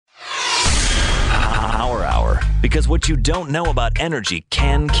Because what you don't know about energy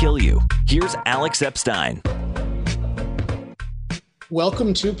can kill you. Here's Alex Epstein.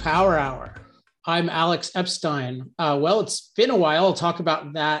 Welcome to Power Hour. I'm Alex Epstein. It's been a while. I'll talk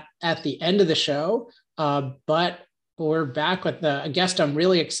about that at the end of the show, but we're back with a guest I'm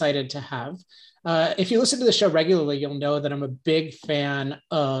really excited to have. If you listen to the show regularly, you'll know that I'm a big fan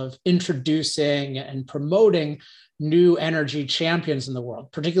of introducing and promoting new energy champions in the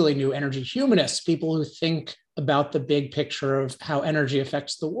world, particularly new energy humanists, people who think about the big picture of how energy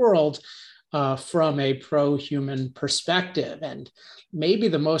affects the world from a pro-human perspective. And maybe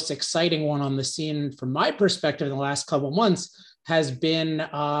the most exciting one on the scene from my perspective in the last couple of months has been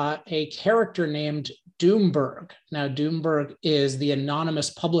a character named Doomberg. Now, Doomberg is the anonymous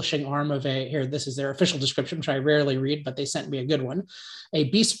publishing arm of this is their official description, which I rarely read, but they sent me a good one.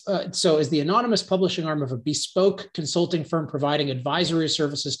 So is the anonymous publishing arm of a bespoke consulting firm providing advisory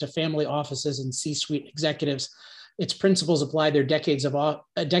services to family offices and C-suite executives. Its principles apply their decades of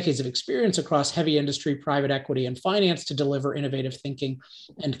experience across heavy industry, private equity, and finance to deliver innovative thinking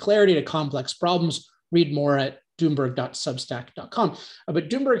and clarity to complex problems. Read more at doomberg.substack.com. But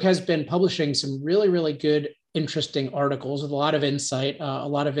Doomberg has been publishing some really, really good, interesting articles with a lot of insight, a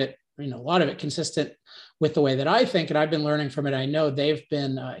lot of it consistent with the way that I think, and I've been learning from it. I know they've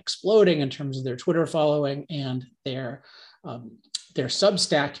been exploding in terms of their Twitter following and their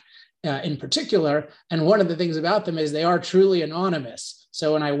Substack in particular. And one of the things about them is they are truly anonymous.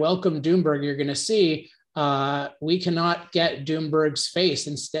 So when I welcome Doomberg, you're going to see we cannot get Doomberg's face.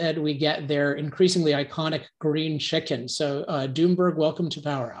 Instead, we get their increasingly iconic green chicken. So Doomberg, welcome to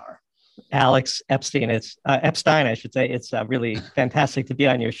Power Hour. Alex Epstein, Epstein, I should say. It's really fantastic to be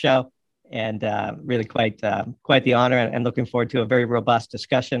on your show, and really quite the honor, and looking forward to a very robust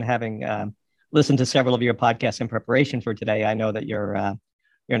discussion. Having listened to several of your podcasts in preparation for today, I know that you're an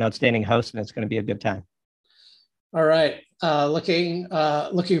outstanding host, and it's going to be a good time. All right, looking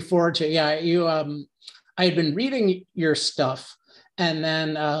forward to it. Yeah, you. I had been reading your stuff, and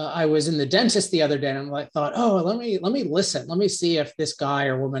then I was in the dentist the other day, and I thought, let me listen. Let me see if this guy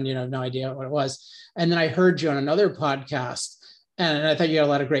or woman, no idea what it was. And then I heard you on another podcast, and I thought you had a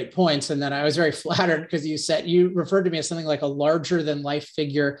lot of great points. And then I was very flattered because you referred to me as something like a larger than life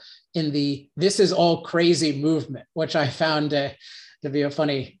figure in the "this is all crazy" movement, which I found to be a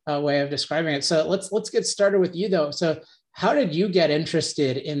funny way of describing it. So let's get started with you though. So how did you get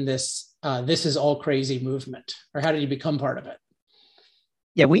interested in this "this is all crazy" movement, or how did you become part of it?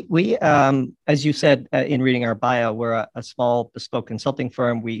 Yeah, we as you said in reading our bio, we're a small bespoke consulting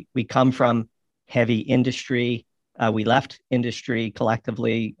firm. We come from heavy industry. We left industry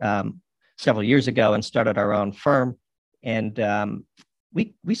collectively several years ago and started our own firm. And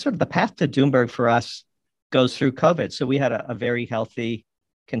we sort of, the path to Doomberg for us goes through COVID. So we had a very healthy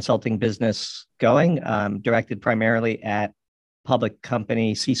consulting business going, directed primarily at public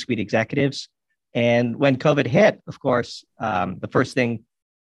company C-suite executives. And when COVID hit, of course, the first thing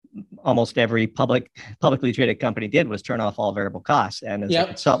almost every publicly traded company did was turn off all variable costs. And as a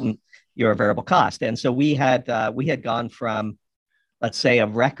consultant, you're a variable cost. And so we had gone from, let's say, a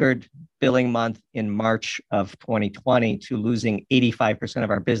record billing month in March of 2020 to losing 85% of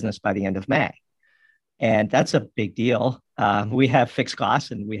our business by the end of May. And that's a big deal. We have fixed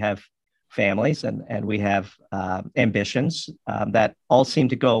costs, and we have families, and we have ambitions that all seem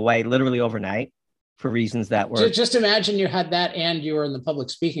to go away literally overnight for reasons that were... Just imagine you had that and you were in the public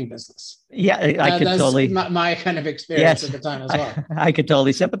speaking business. Yeah, I could totally... my kind of experience at the time as well. I could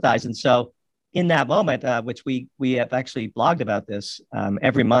totally sympathize. And so in that moment, which we have actually blogged about this,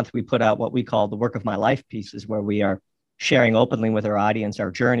 every month we put out what we call the Work of My Life pieces, where we are sharing openly with our audience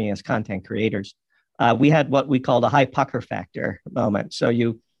our journey as content creators. We had what we called a high pucker factor moment. So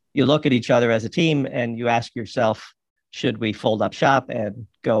you look at each other as a team and you ask yourself, should we fold up shop and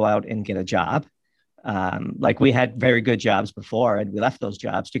go out and get a job? Like we had very good jobs before, and we left those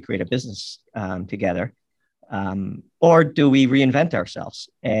jobs to create a business together. Or do we reinvent ourselves?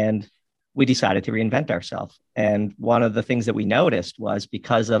 And we decided to reinvent ourselves. And one of the things that we noticed was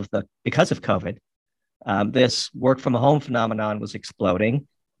because of COVID, this work from home phenomenon was exploding.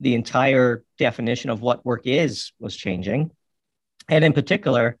 The entire definition of what work was changing. And in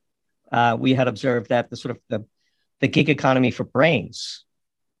particular, we had observed that the gig economy for brains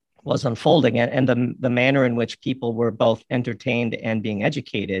was unfolding, and the manner in which people were both entertained and being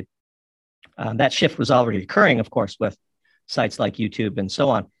educated, that shift was already occurring, of course, with sites like YouTube and so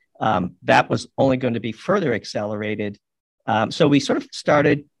on. That was only going to be further accelerated. So we sort of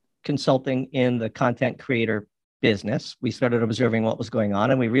started consulting in the content creator business. We started observing what was going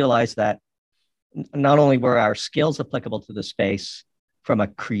on, and we realized that not only were our skills applicable to the space, from a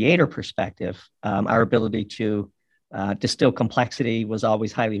creator perspective, our ability to distill complexity was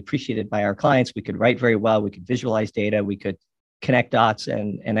always highly appreciated by our clients. We could write very well. We could visualize data. We could connect dots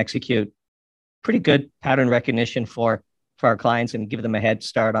and execute pretty good pattern recognition for our clients and give them a head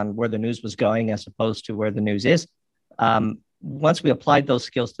start on where the news was going as opposed to where the news is. Once we applied those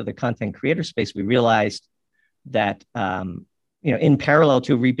skills to the content creator space, we realized that in parallel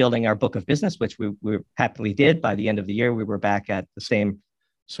to rebuilding our book of business, which we happily did, by the end of the year, we were back at the same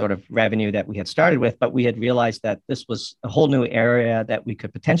sort of revenue that we had started with, but we had realized that this was a whole new area that we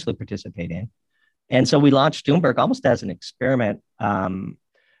could potentially participate in. And so we launched Doomberg almost as an experiment. And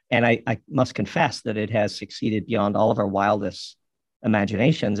I must confess that it has succeeded beyond all of our wildest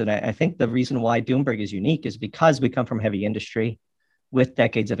imaginations. And I think the reason why Doomberg is unique is because we come from heavy industry with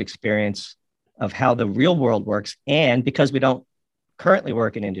decades of experience of how the real world works. And because we don't currently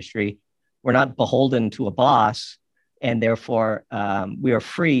work in industry, we're not beholden to a boss. And therefore, we are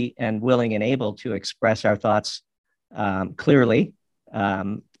free and willing and able to express our thoughts clearly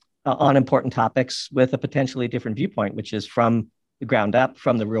on important topics with a potentially different viewpoint, which is from the ground up,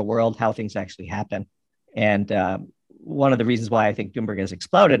 from the real world, how things actually happen. And one of the reasons why I think Doomberg has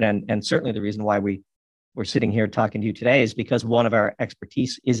exploded, and certainly the reason why we're sitting here talking to you today, is because one of our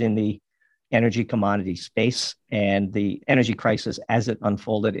expertise is in the energy commodity space, and the energy crisis as it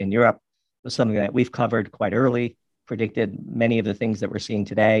unfolded in Europe was something that we've covered quite early, predicted many of the things that we're seeing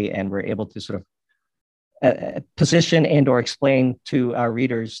today, and we're able to sort of position and or explain to our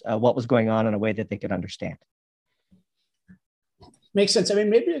readers what was going on in a way that they could understand. Makes sense. I mean,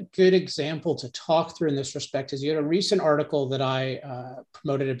 maybe a good example to talk through in this respect is you had a recent article that I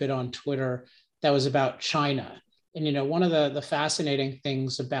promoted a bit on Twitter that was about China. And, one of the fascinating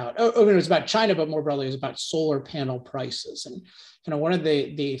things about, it was about China, but more broadly, it was about solar panel prices. And, one of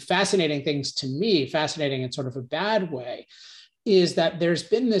the fascinating things to me, fascinating in sort of a bad way, is that there's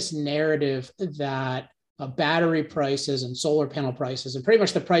been this narrative that battery prices and solar panel prices, and pretty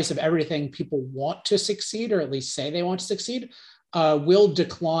much the price of everything people want to succeed, or at least say they want to succeed, will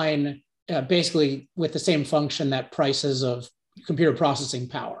decline basically with the same function that prices of computer processing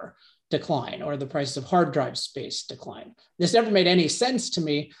power decline, or the prices of hard drive space decline. This never made any sense to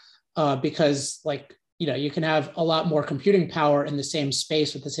me because you can have a lot more computing power in the same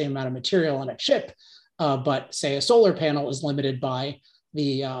space with the same amount of material on a chip. But say a solar panel is limited by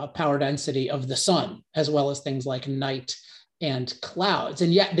the power density of the sun, as well as things like night and clouds.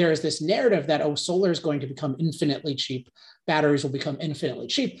 And yet there is this narrative that, solar is going to become infinitely cheap. Batteries will become infinitely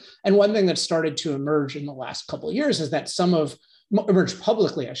cheap. And one thing that started to emerge in the last couple of years is that emerged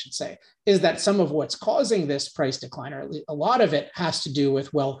publicly, I should say, is that some of what's causing this price decline, or at least a lot of it, has to do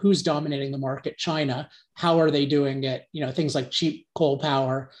with, well, who's dominating the market? China. How are they doing it? Things like cheap coal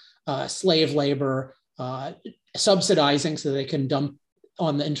power, slave labor, subsidizing so they can dump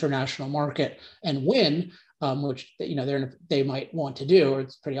on the international market and win, which they might want to do, or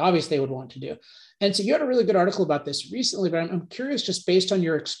it's pretty obvious they would want to do. And so you had a really good article about this recently, but I'm curious, just based on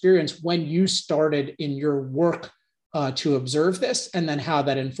your experience when you started in your work to observe this, and then how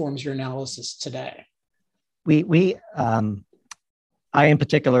that informs your analysis today. I in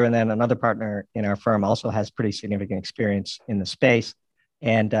particular, and then another partner in our firm also has pretty significant experience in the space.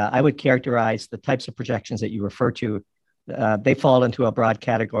 And I would characterize the types of projections that you refer to. They fall into a broad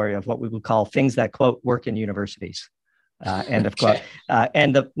category of what we would call things that, quote, work in universities, end of quote.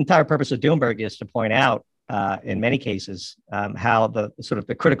 And the entire purpose of Doomberg is to point out, in many cases, how the sort of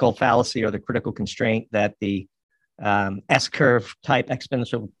the critical fallacy or the critical constraint that the S-curve type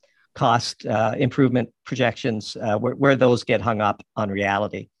exponential cost improvement projections, where those get hung up on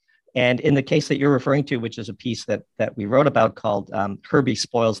reality. And in the case that you're referring to, which is a piece that we wrote about called Herbie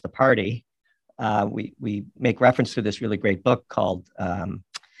Spoils the Party, we make reference to this really great book called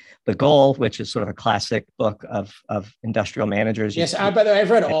The Goal, which is sort of a classic book of industrial managers. Yes, by the way,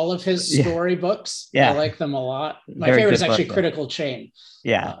 I've read all of his story books. Yeah. I like them a lot. My favorite is actually Critical Chain.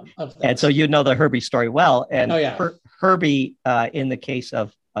 Yeah. And so you know the Herbie story well. And Herbie, in the case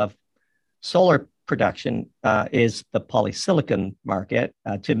of solar production, is the polysilicon market.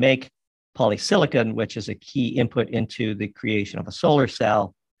 To make polysilicon, which is a key input into the creation of a solar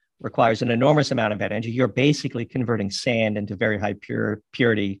cell, requires an enormous amount of energy. You're basically converting sand into very high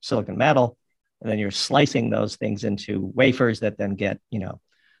purity silicon metal, and then you're slicing those things into wafers that then get,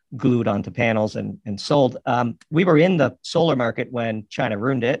 glued onto panels and sold. We were in the solar market when China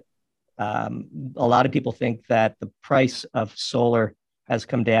ruined it. A lot of people think that the price of solar has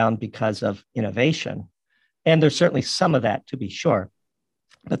come down because of innovation, and there's certainly some of that, to be sure.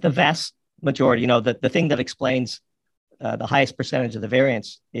 But the vast majority, the thing that explains the highest percentage of the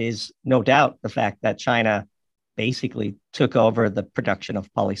variance is no doubt the fact that China basically took over the production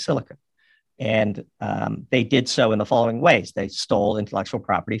of polysilicon. And they did so in the following ways. They stole intellectual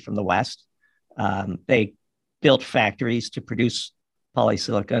property from the West. They built factories to produce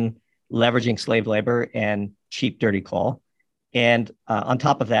polysilicon, leveraging slave labor and cheap, dirty coal. And on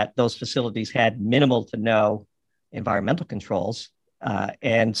top of that, those facilities had minimal to no environmental controls.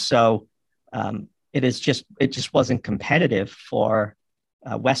 And so it just wasn't competitive for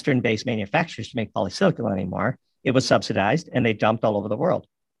Western-based manufacturers to make polysilicon anymore. It was subsidized, and they dumped all over the world.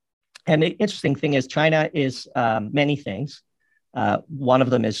 And the interesting thing is China is many things. One of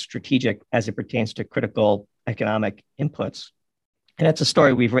them is strategic as it pertains to critical economic inputs. And that's a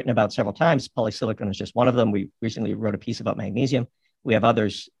story we've written about several times. Polysilicon is just one of them. We recently wrote a piece about magnesium. We have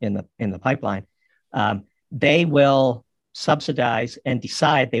others in the pipeline. They will subsidize and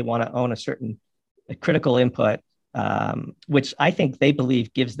decide they want to own a critical input, which I think they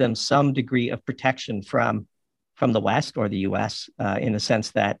believe gives them some degree of protection from the West or the US, in the sense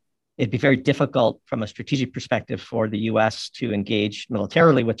that it'd be very difficult from a strategic perspective for the US to engage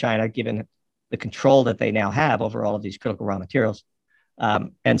militarily with China, given the control that they now have over all of these critical raw materials.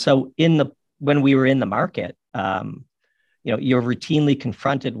 And so when we were in the market, you're routinely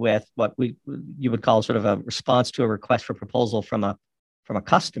confronted with what you would call sort of a response to a request for proposal from a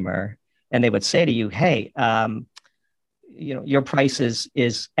customer. And they would say to you, hey, your price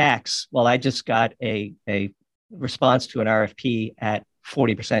is X. Well, I just got a response to an RFP at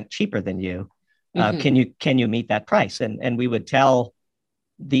 40% cheaper than you. Can you meet that price? And we would tell,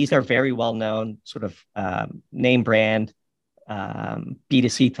 these are very well-known sort of name brand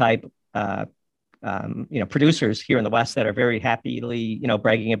B2C type producers here in the West that are very happily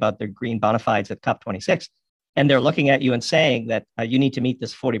bragging about their green bona fides at COP26. And they're looking at you and saying that you need to meet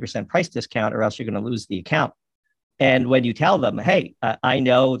this 40% price discount or else you're going to lose the account. And when you tell them, hey, I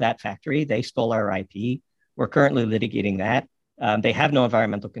know that factory, they stole our IP. We're currently litigating that. They have no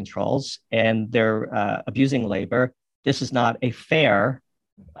environmental controls and they're abusing labor. This is not a fair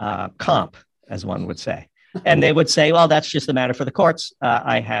comp, as one would say. And they would say, well, that's just a matter for the courts.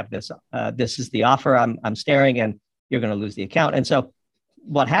 I have this. This is the offer I'm staring, and you're going to lose the account. And so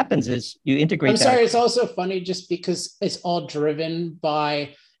what happens is you integrate. I'm sorry, it's also funny just because it's all driven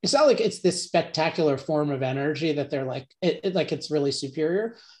by, it's not like it's this spectacular form of energy that they're like, it's really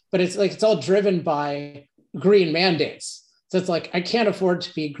superior, but it's like, it's all driven by green mandates. So it's like, I can't afford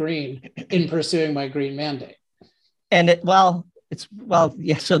to be green in pursuing my green mandate. And so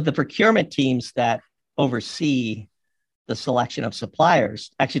the procurement teams that oversee the selection of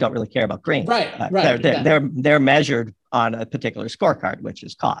suppliers actually don't really care about green. Right. They're measured on a particular scorecard, which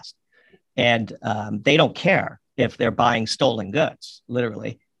is cost. And they don't care if they're buying stolen goods,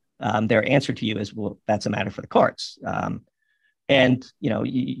 literally. Their answer to you is, well, that's a matter for the courts. And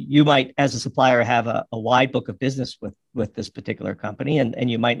you might, as a supplier, have a wide book of business with this particular company, and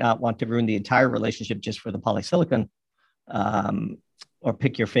you might not want to ruin the entire relationship just for the polysilicon, or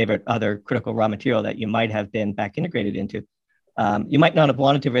pick your favorite other critical raw material that you might have been back integrated into. You might not have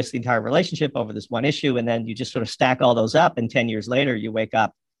wanted to risk the entire relationship over this one issue, and then you just sort of stack all those up, and 10 years later, you wake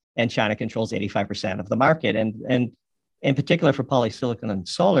up and China controls 85% of the market. And in particular for polysilicon and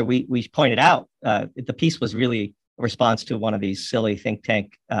solar, we pointed out, the piece was really a response to one of these silly think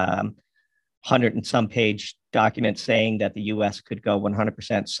tank 100 and some page documents saying that the US could go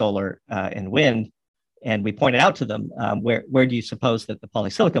 100% solar and wind. And we pointed out to them, where do you suppose that the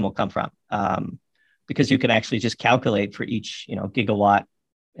polysilicon will come from? Because you can actually just calculate for each gigawatt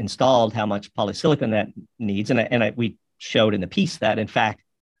installed how much polysilicon that needs. And we showed in the piece that, in fact,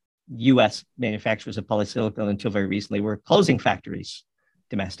 U.S. manufacturers of polysilicon until very recently were closing factories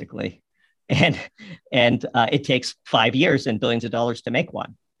domestically. And it takes 5 years and billions of dollars to make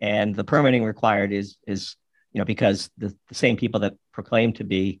one. And the permitting required is because the same people that proclaim to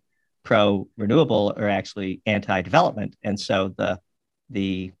be pro-renewable are actually anti-development. And so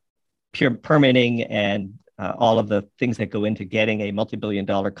the pure permitting and all of the things that go into getting a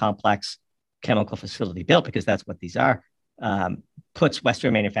multi-billion-dollar complex chemical facility built, because that's what these are, puts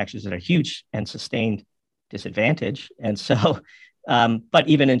Western manufacturers at a huge and sustained disadvantage. And so, but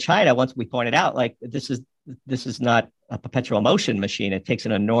even in China, once we pointed out, like, this is not a perpetual motion machine. It takes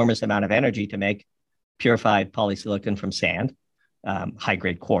an enormous amount of energy to make purified polysilicon from sand.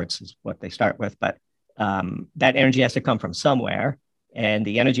 High-grade quartz is what they start with, but that energy has to come from somewhere. And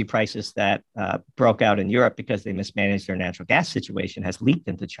the energy prices that broke out in Europe because they mismanaged their natural gas situation has leaked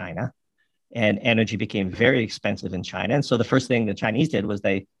into China, and energy became very expensive in China. And so the first thing the Chinese did was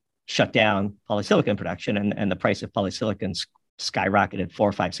they shut down polysilicon production, and the price of polysilicon skyrocketed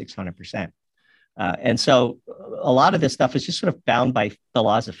 400, 500, 600%. And so a lot of this stuff is just sort of bound by the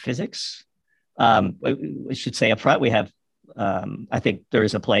laws of physics. We should say up front, we have, I think there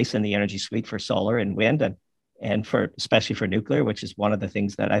is a place in the energy suite for solar and wind and for, especially for nuclear, which is one of the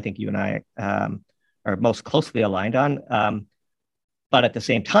things that I think you and I are most closely aligned on. But at the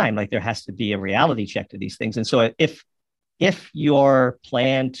same time, like, there has to be a reality check to these things. And so if your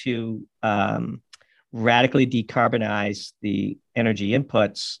plan to radically decarbonize the energy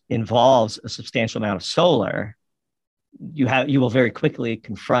inputs involves a substantial amount of solar, you will very quickly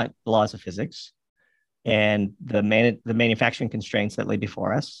confront the laws of physics and the manufacturing constraints that lay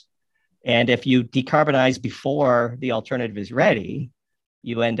before us. And if you decarbonize before the alternative is ready,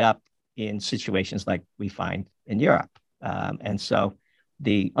 you end up in situations like we find in Europe. And so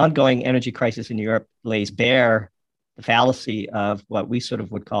the ongoing energy crisis in Europe lays bare the fallacy of what we sort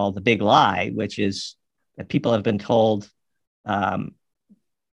of would call the big lie, which is that people have been told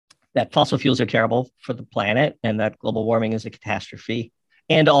that fossil fuels are terrible for the planet and that global warming is a catastrophe.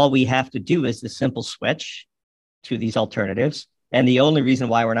 And all we have to do is the simple switch to these alternatives. And the only reason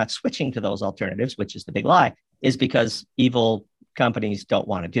why we're not switching to those alternatives, which is the big lie, is because evil companies don't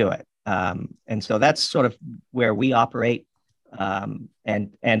want to do it. And so that's sort of where we operate. And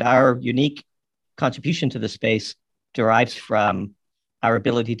our unique contribution to the space derives from our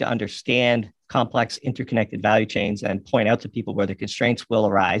ability to understand complex interconnected value chains and point out to people where the constraints will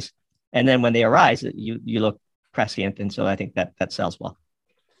arise. And then when they arise, you look prescient. And so I think that sells well.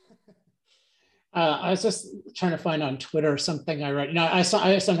 I was just trying to find on Twitter something I read. I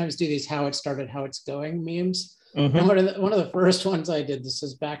sometimes do these "how it started, how it's going" memes. Mm-hmm. And one of the first ones I did, this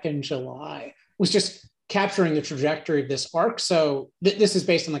was back in July, was just capturing the trajectory of this arc. So this is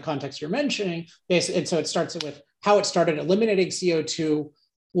based on the context you're mentioning. And so it starts with how it started: eliminating CO2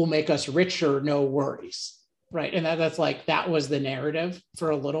 will make us richer, no worries. Right. And that was the narrative for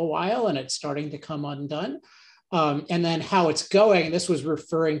a little while, and it's starting to come undone. And then how it's going, this was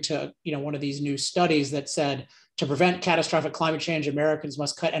referring to, one of these new studies that said, to prevent catastrophic climate change, Americans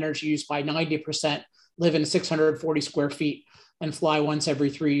must cut energy use by 90%, live in 640 square feet, and fly once every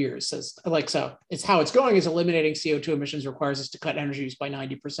 3 years. So it's how it's going is eliminating CO2 emissions requires us to cut energy use by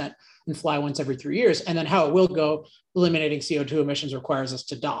 90% and fly once every 3 years. And then how it will go, eliminating CO2 emissions requires us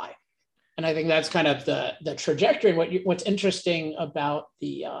to die. And I think that's kind of the trajectory. And what's interesting about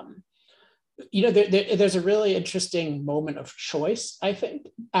the, there's a really interesting moment of choice, I think,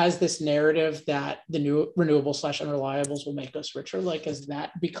 as this narrative that the new renewable/unreliables will make us richer, as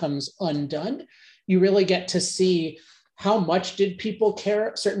that becomes undone, you really get to see how much did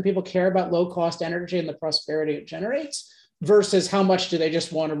certain people care about low cost energy and the prosperity it generates versus how much do they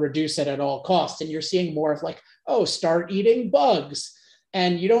just want to reduce it at all costs. And you're seeing more of start eating bugs.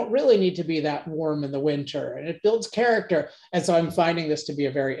 And you don't really need to be that warm in the winter, and it builds character. And so I'm finding this to be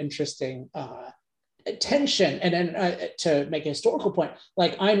a very interesting tension. And then to make a historical point,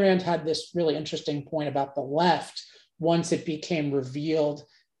 Ayn Rand had this really interesting point about the left once it became revealed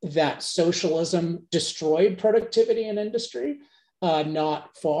that socialism destroyed productivity and industry,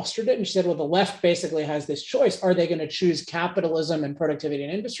 not fostered it. And she said, well, the left basically has this choice. Are they going to choose capitalism and productivity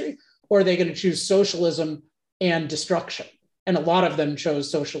and industry, or are they going to choose socialism and destruction? And a lot of them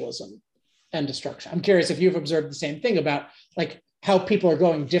chose socialism and destruction. I'm curious if you've observed the same thing about how people are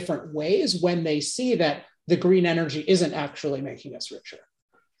going different ways when they see that the green energy isn't actually making us richer.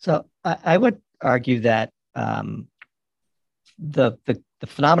 So I would argue that the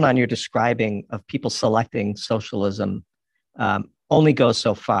phenomenon you're describing of people selecting socialism only goes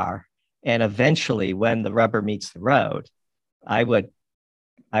so far. And eventually, when the rubber meets the road, I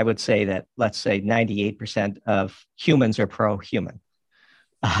would say that, let's say 98% of humans are pro-human.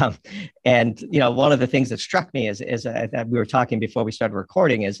 And, one of the things that struck me is that we were talking before we started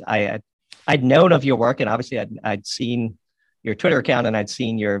recording is I'd known of your work, and obviously I'd seen your Twitter account and I'd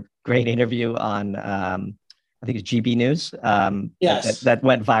seen your great interview on, I think it's GB News. Yes. That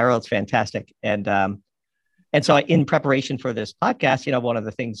went viral. It's fantastic. And so in preparation for this podcast, one of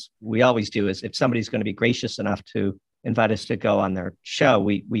the things we always do is if somebody's going to be gracious enough to invite us to go on their show,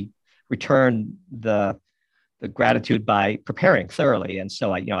 we return the gratitude by preparing thoroughly. And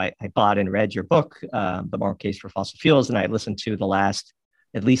so I bought and read your book, The Moral Case for Fossil Fuels, and I listened to the last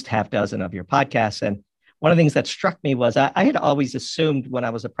at least half dozen of your podcasts. And one of the things that struck me was I had always assumed when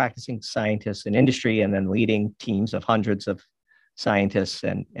I was a practicing scientist in industry and then leading teams of hundreds of scientists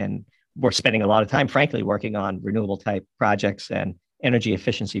and we're spending a lot of time, frankly, working on renewable type projects and energy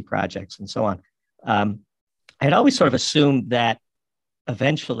efficiency projects and so on. I had always sort of assumed that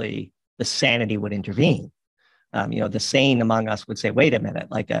eventually the sanity would intervene. The sane among us would say, wait a minute,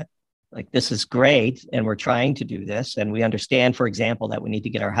 this is great. And we're trying to do this. And we understand, for example, that we need to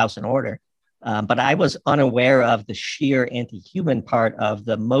get our house in order. But I was unaware of the sheer anti-human part of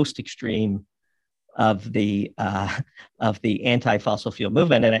the most extreme of the anti-fossil fuel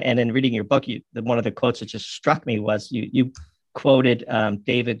movement. And in reading your book, one of the quotes that just struck me was you quoted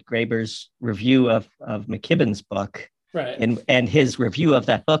David Graeber's review of McKibben's book, right? And his review of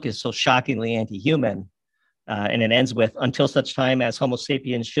that book is so shockingly anti-human, and it ends with, "Until such time as Homo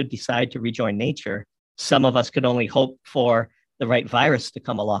sapiens should decide to rejoin nature, some of us could only hope for the right virus to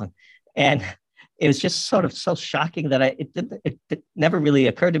come along." And it was just sort of so shocking that it never really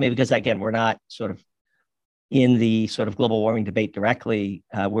occurred to me, because again, we're not sort of in the sort of global warming debate directly.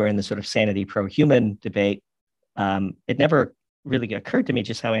 We're in the sort of sanity pro-human debate. It never really occurred to me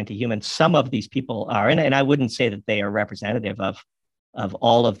just how anti-human some of these people are. And I wouldn't say that they are representative of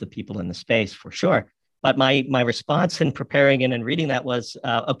all of the people in the space, for sure. But my response in preparing and in reading that was,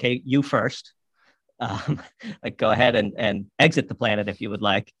 okay, you first. Like, go ahead and exit the planet if you would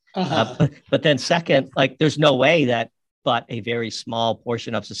like. But then second, like, there's no way that but a very small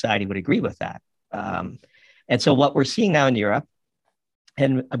portion of society would agree with that. And so what we're seeing now in Europe,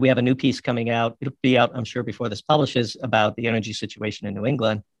 and we have a new piece coming out, it'll be out, I'm sure, before this publishes, about the energy situation in New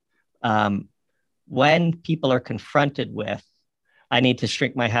England. When people are confronted with, I need to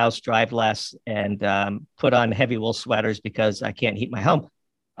shrink my house, drive less, and put on heavy wool sweaters because I can't heat my home,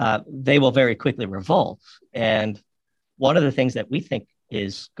 they will very quickly revolt. And one of the things that we think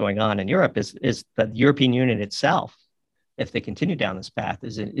is going on in Europe is that the European Union itself, if they continue down this path,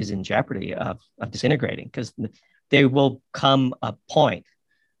 is in jeopardy of disintegrating, because there will come a point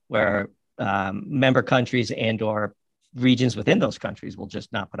where member countries and or regions within those countries will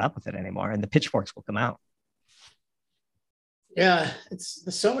just not put up with it anymore, and the pitchforks will come out. Yeah,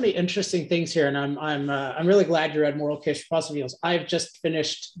 there's so many interesting things here, and I'm really glad you read Moral Case for Fossil Fuels. I've just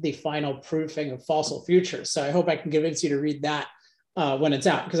finished the final proofing of Fossil Futures, so I hope I can convince you to read that when it's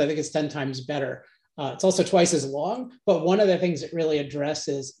out, because I think it's 10 times better. It's also twice as long, but one of the things it really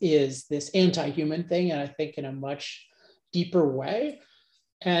addresses is this anti-human thing, and I think in a much deeper way.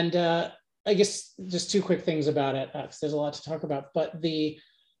 And I guess just two quick things about it, because there's a lot to talk about. But I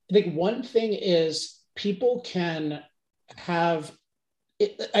think one thing is people can have,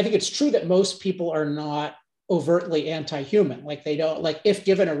 I think it's true that most people are not overtly anti-human. Like, they don't, like, if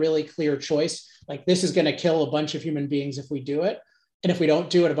given a really clear choice, like, this is going to kill a bunch of human beings if we do it, and if we don't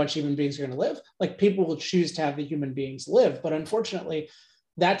do it, a bunch of human beings are going to live. Like, people will choose to have the human beings live. But unfortunately,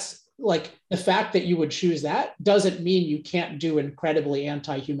 that's like, the fact that you would choose that doesn't mean you can't do incredibly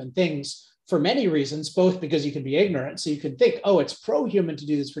anti-human things for many reasons, both because you can be ignorant. So you can think, oh, it's pro-human to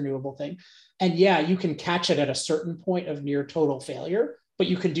do this renewable thing. And yeah, you can catch it at a certain point of near total failure, but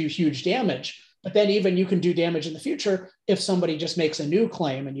you can do huge damage. But then even you can do damage in the future if somebody just makes a new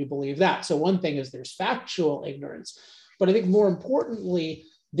claim and you believe that. So one thing is there's factual ignorance. But I think more importantly,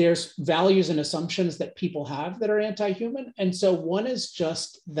 there's values and assumptions that people have that are anti-human. And so one is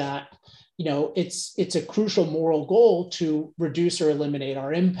just that, it's a crucial moral goal to reduce or eliminate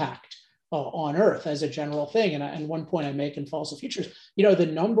our impact on Earth as a general thing. And one point I make in Fossil Futures, the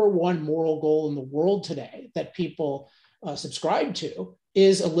number one moral goal in the world today that people subscribe to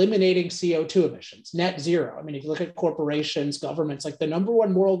is eliminating CO2 emissions, net zero. I mean, if you look at corporations, governments, like, the number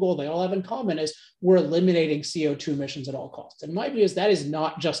one moral goal they all have in common is we're eliminating CO2 emissions at all costs. And my view is that is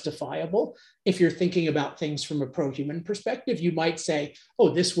not justifiable. If you're thinking about things from a pro-human perspective, you might say, oh,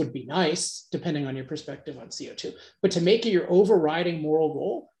 this would be nice, depending on your perspective on CO2. But to make it your overriding moral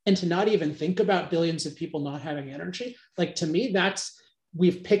goal and to not even think about billions of people not having energy, like, to me,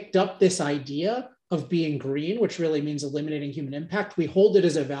 we've picked up this idea of being green, which really means eliminating human impact. We hold it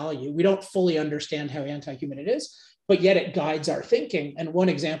as a value. We don't fully understand how anti-human it is, but yet it guides our thinking. And one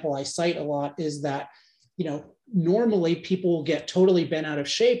example I cite a lot is that, normally people will get totally bent out of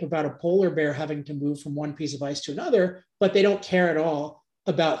shape about a polar bear having to move from one piece of ice to another, but they don't care at all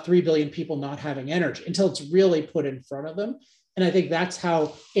about 3 billion people not having energy until it's really put in front of them. And I think that's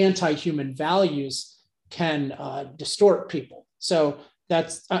how anti-human values can distort people. So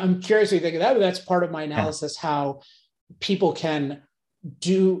I'm curious what you think of that, but that's part of my analysis, how people can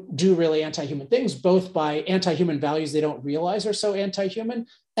do really anti-human things, both by anti-human values they don't realize are so anti-human,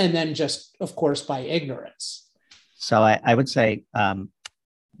 and then just, of course, by ignorance. So I would say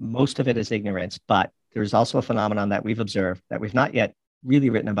most of it is ignorance, but there's also a phenomenon that we've observed that we've not yet really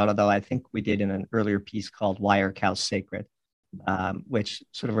written about, although I think we did in an earlier piece called Why Are Cows Sacred, which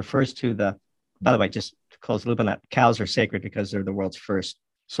sort of refers to by the way, just to close the loop on that, cows are sacred because they're the world's first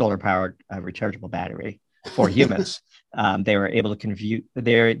solar-powered rechargeable battery for humans. They were able to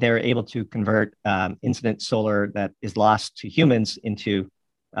they're able to convert incident solar that is lost to humans into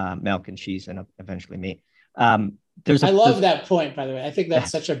milk and cheese and eventually meat. there's a, I love that point, by the way. I think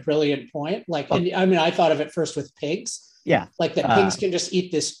that's such a brilliant point. Like, well, and I mean, I thought of it first with pigs. Yeah. Like that pigs can just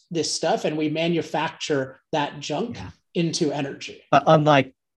eat this stuff, and we manufacture that junk into energy. But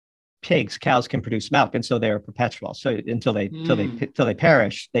unlike pigs, cows can produce milk, and so they're perpetual. So until they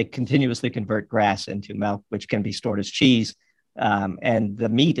perish, they continuously convert grass into milk, which can be stored as cheese. And the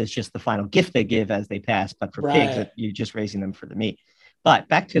meat is just the final gift they give as they pass. But for pigs, you're just raising them for the meat. But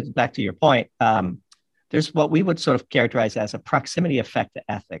back to your point, there's what we would sort of characterize as a proximity effect to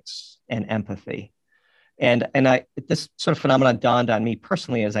ethics and empathy. And this sort of phenomenon dawned on me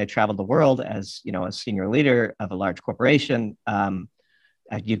personally as I traveled the world as, a senior leader of a large corporation.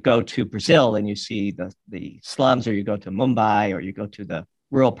 You go to Brazil and you see the slums, or you go to Mumbai, or you go to the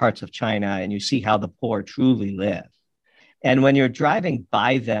rural parts of China, and you see how the poor truly live. And when you're driving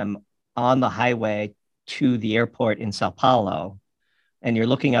by them on the highway to the airport in Sao Paulo, and you're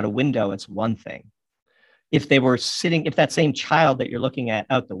looking out a window, it's one thing. If that same child that you're looking at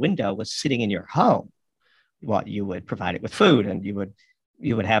out the window was sitting in your home, well, you would provide it with food, and you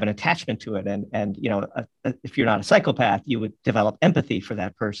would have an attachment to it. And if you're not a psychopath, you would develop empathy for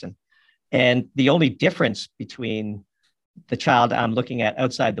that person. And the only difference between the child I'm looking at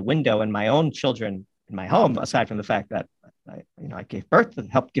outside the window and my own children in my home, aside from the fact that I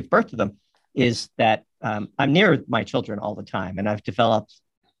helped give birth to them, is that I'm near my children all the time, and I've developed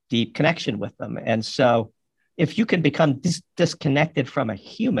deep connection with them. And so if you can become disconnected from a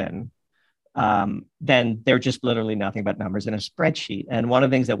human, then they're just literally nothing but numbers in a spreadsheet. And one of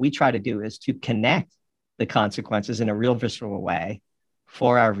the things that we try to do is to connect the consequences in a real visceral way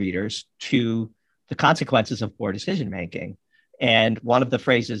for our readers to the consequences of poor decision making. And one of the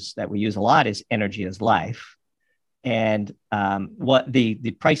phrases that we use a lot is energy is life. And what the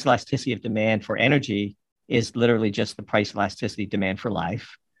price elasticity of demand for energy is literally just the price elasticity demand for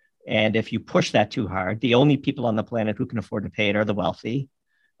life. And if you push that too hard, the only people on the planet who can afford to pay it are the wealthy.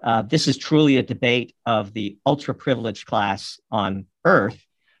 This is truly a debate of the ultra privileged class on Earth.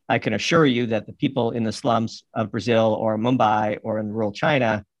 I can assure you that the people in the slums of Brazil or Mumbai or in rural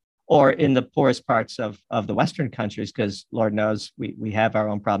China or in the poorest parts of the Western countries, because Lord knows we have our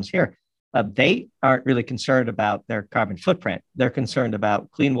own problems here, they aren't really concerned about their carbon footprint. They're concerned about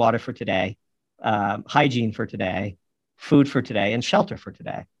clean water for today, hygiene for today, food for today, and shelter for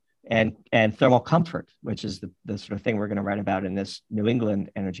today. And thermal comfort, which is the sort of thing we're going to write about in this New England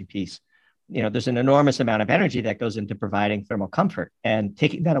energy piece. There's an enormous amount of energy that goes into providing thermal comfort, and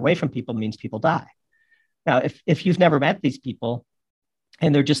taking that away from people means people die. Now, if you've never met these people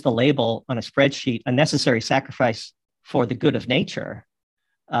and they're just a label on a spreadsheet, a necessary sacrifice for the good of nature,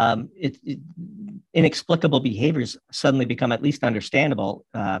 inexplicable behaviors suddenly become at least understandable,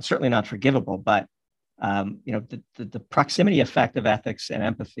 certainly not forgivable, but the proximity effect of ethics and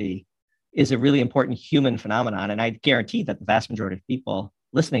empathy is a really important human phenomenon. And I guarantee that the vast majority of people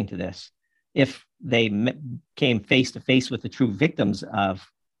listening to this, if they came face to face with the true victims of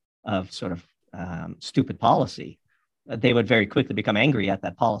sort of stupid policy, they would very quickly become angry at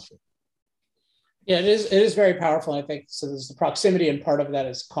that policy. Yeah, it is very powerful. I think so. There's the proximity, and part of that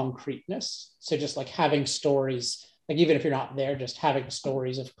is concreteness. So just like having stories, like even if you're not there, just having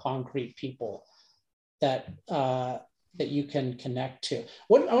stories of concrete people that you can connect to. I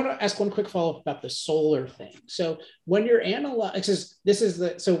want to ask one quick follow-up about the solar thing. So when you're analyzing,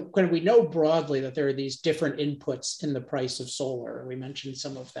 so when we know broadly that there are these different inputs in the price of solar, we mentioned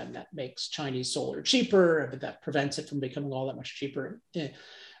some of them that makes Chinese solar cheaper, but that prevents it from becoming all that much cheaper in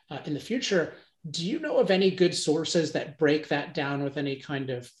the future. Do you know of any good sources that break that down with any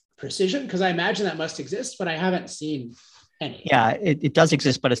kind of precision? Because I imagine that must exist, but I haven't seen any. Yeah, it does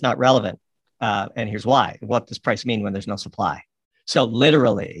exist, but it's not relevant. And here's why. What does price mean when there's no supply? So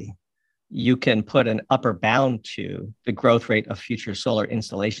literally, you can put an upper bound to the growth rate of future solar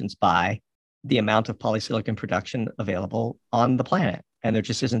installations by the amount of polysilicon production available on the planet. And there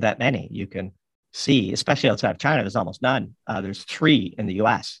just isn't that many. You can see, especially outside of China, there's almost none. There's 3 in the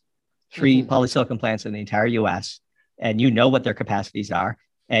US, 3 polysilicon plants in the entire US. And you know what their capacities are.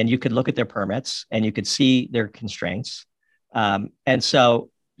 And you could look at their permits and you could see their constraints. And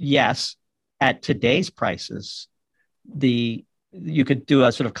so, yes, at today's prices, you could do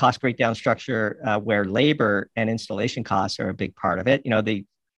a sort of cost breakdown structure where labor and installation costs are a big part of it.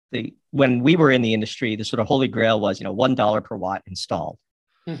 When we were in the industry, the sort of holy grail was $1 per watt installed.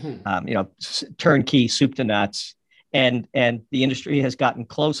 Turnkey, soup to nuts, and the industry has gotten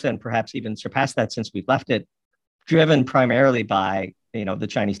close and perhaps even surpassed that since we've left it, driven primarily by the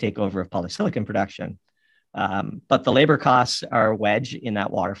Chinese takeover of polysilicon production. But the labor costs are a wedge in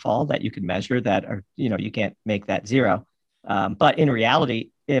that waterfall that you can measure that are, you can't make that zero. But in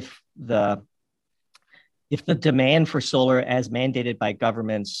reality, if the if the demand for solar as mandated by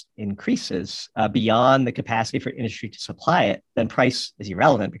governments increases beyond the capacity for industry to supply it, then price is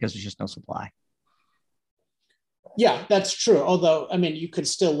irrelevant because there's just no supply. Yeah, that's true. Although, I mean, you could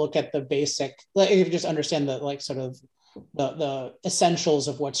still look at the basic, like if you just understand the like sort of the essentials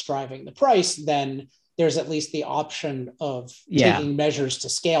of what's driving the price, then there's at least the option of taking measures to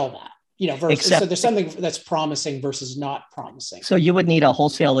scale that. You know, so there's something that's promising versus not promising. So you would need a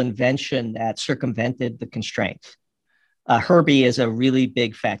wholesale invention that circumvented the constraints. Herbie is a really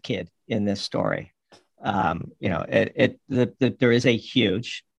big fat kid in this story. You know, there is a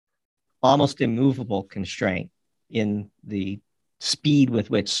huge, almost immovable constraint in the speed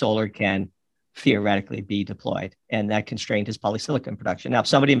with which solar can theoretically be deployed, and that constraint is polysilicon production. Now, if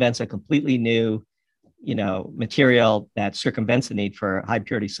somebody invents a completely new, you know, material that circumvents the need for high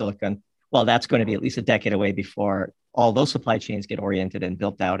purity silicon, well, that's going to be at least a decade away before all those supply chains get oriented and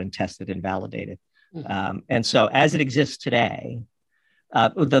built out and tested and validated. Mm-hmm. And so as it exists today,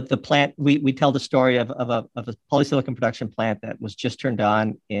 the plant, we tell the story of a polysilicon production plant that was just turned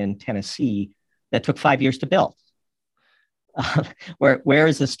on in Tennessee that took 5 years to build. Where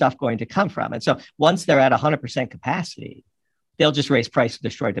is this stuff going to come from? And so once they're at 100% capacity, they'll just raise price to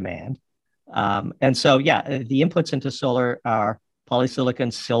destroy demand. And so, yeah, the inputs into solar are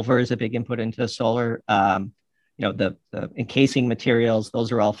polysilicon. Silver is a big input into solar. You know, the encasing materials,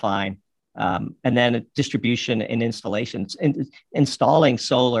 those are all fine. And then distribution and installations. Installing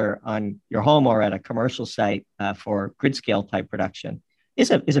solar on your home or at a commercial site for grid scale type production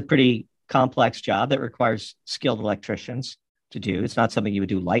is a pretty complex job that requires skilled electricians to do. It's not something you would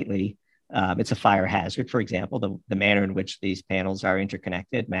do lightly. It's a fire hazard, for example. The manner in which these panels are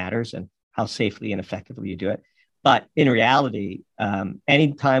interconnected matters, and how safely and effectively you do it. But in reality,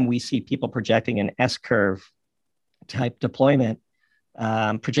 anytime we see people projecting an S-curve type deployment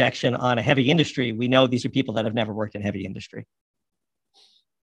projection on a heavy industry, we know these are people that have never worked in heavy industry.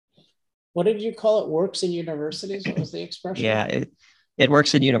 What did you call it? Works in universities? What was the expression? Yeah, it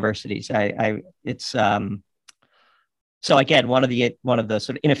works in universities. It's so again, one of the sort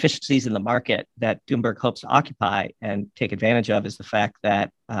of inefficiencies in the market that Doomberg hopes to occupy and take advantage of is the fact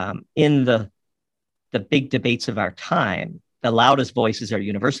that in the big debates of our time, the loudest voices are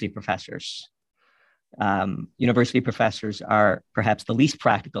university professors. University professors are perhaps the least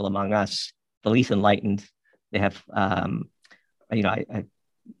practical among us, the least enlightened. They have, you know,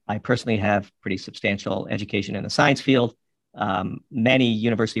 I personally have pretty substantial education in the science field. Many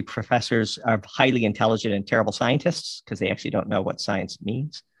university professors are highly intelligent and terrible scientists because they actually don't know what science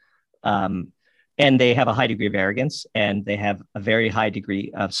means. And they have a high degree of arrogance, and they have a very high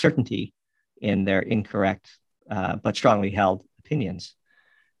degree of certainty in their incorrect but strongly held opinions.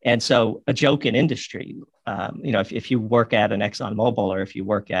 And so a joke in industry, you know, if you work at an ExxonMobil, or if you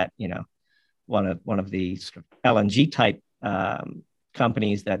work at, you know, one of the sort of LNG type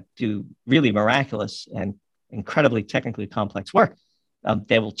companies that do really miraculous and incredibly technically complex work,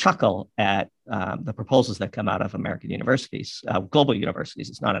 they will chuckle at the proposals that come out of American universities, global universities.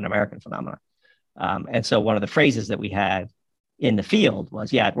 It's not an American phenomenon. And so one of the phrases that we had in the field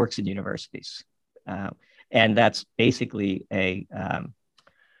was, yeah, it works in universities. And that's basically a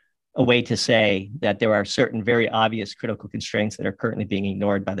way to say that there are certain very obvious critical constraints that are currently being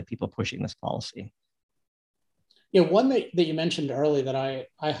ignored by the people pushing this policy. Yeah, one that you mentioned earlier that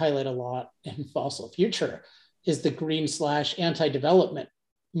I highlight a lot in Fossil Future is the green/anti-development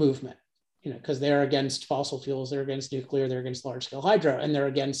movement, you know, because they're against fossil fuels, they're against nuclear, they're against large-scale hydro, and they're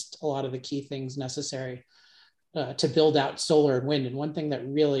against a lot of the key things necessary to build out solar and wind. And one thing that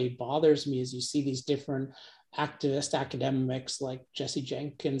really bothers me is you see these different activist academics like Jesse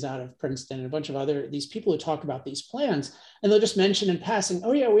Jenkins out of Princeton and a bunch of these people who talk about these plans, and they'll just mention in passing,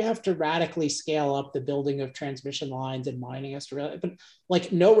 oh yeah, we have to radically scale up the building of transmission lines and mining has to, but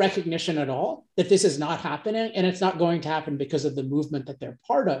like no recognition at all that this is not happening, and it's not going to happen because of the movement that they're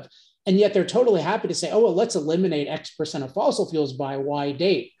part of. And yet they're totally happy to say, oh, well, let's eliminate X% of fossil fuels by Y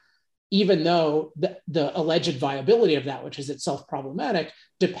date, even though the alleged viability of that, which is itself problematic,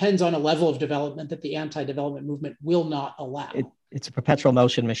 depends on a level of development that the anti-development movement will not allow. It's a perpetual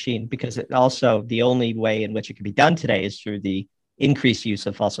motion machine, because it also, the only way in which it can be done today is through the increased use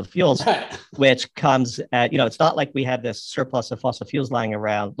of fossil fuels, right, which comes at, you know, it's not like we have this surplus of fossil fuels lying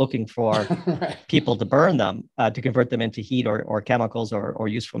around looking for right, people to burn them, to convert them into heat or chemicals or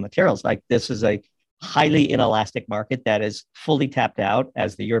useful materials. Like, this is a highly inelastic market that is fully tapped out,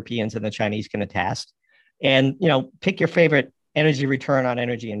 as the Europeans and the Chinese can attest. And, you know, pick your favorite energy return on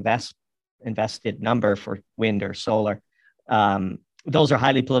energy invested number for wind or solar. Those are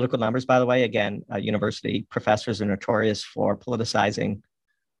highly political numbers, by the way. Again, university professors are notorious for politicizing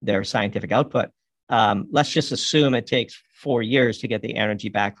their scientific output. let's just assume it takes 4 years to get the energy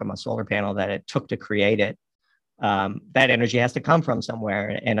back from a solar panel that it took to create it. That energy has to come from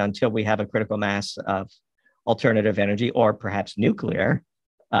somewhere. And until we have a critical mass of alternative energy or perhaps nuclear,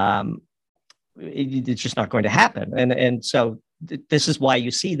 it's just not going to happen. And so this is why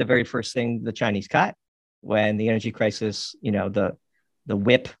you see the very first thing the Chinese cut when the energy crisis, the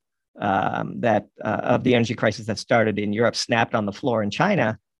whip that of the energy crisis that started in Europe snapped on the floor in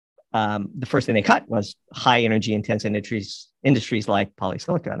China. The first thing they cut was high energy intense industries like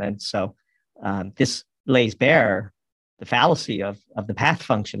polysilicon. And so this lays bare the fallacy of the path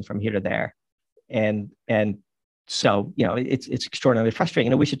function from here to there. And so, it's extraordinarily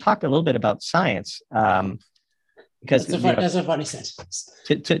frustrating. We should talk a little bit about science because that's a funny sentence.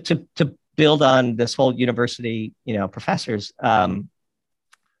 To build on this whole university, professors,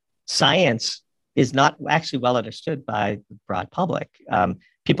 science is not actually well understood by the broad public.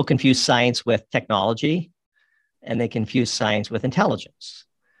 People confuse science with technology, and they confuse science with intelligence.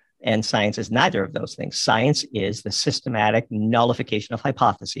 And science is neither of those things. Science is the systematic nullification of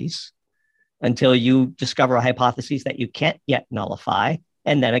hypotheses until you discover a hypothesis that you can't yet nullify,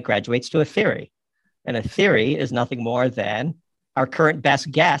 and then it graduates to a theory. And a theory is nothing more than our current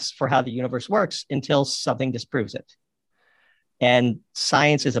best guess for how the universe works until something disproves it. And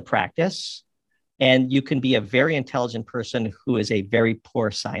science is a practice, and you can be a very intelligent person who is a very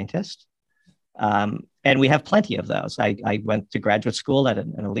poor scientist. And we have plenty of those. I went to graduate school at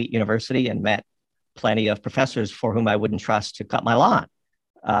an elite university and met plenty of professors for whom I wouldn't trust to cut my lawn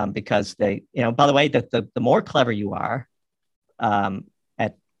because they, by the way, the more clever you are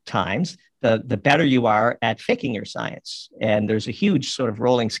at times, the better you are at faking your science. And there's a huge sort of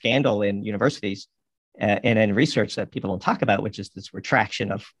rolling scandal in universities and in research that people don't talk about, which is this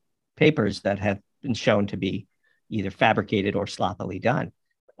retraction of papers that have been shown to be either fabricated or sloppily done.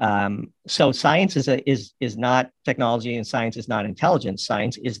 So science is not technology, and science is not intelligence.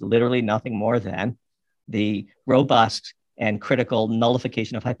 Science is literally nothing more than the robust and critical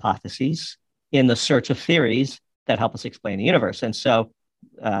nullification of hypotheses in the search of theories that help us explain the universe. And so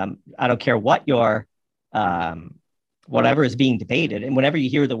I don't care what your whatever is being debated, and whenever you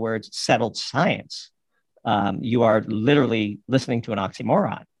hear the words settled science, you are literally listening to an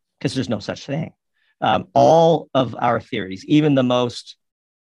oxymoron because there's no such thing. All of our theories, even the most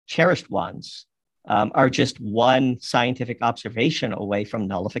cherished ones, are just one scientific observation away from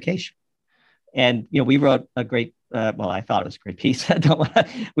nullification. And we wrote a great, I thought it was a great piece.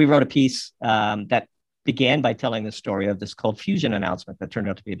 We wrote a piece that began by telling the story of this cold fusion announcement that turned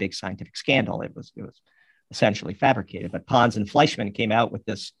out to be a big scientific scandal. It was essentially fabricated, but Pons and Fleischmann came out with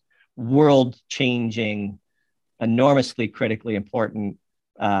this world-changing, enormously critically important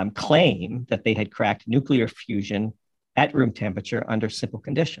claim that they had cracked nuclear fusion at room temperature under simple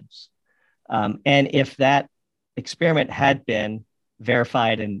conditions. And if that experiment had been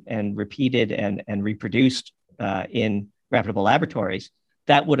verified and repeated and reproduced in reputable laboratories,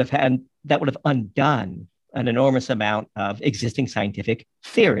 that would have undone an enormous amount of existing scientific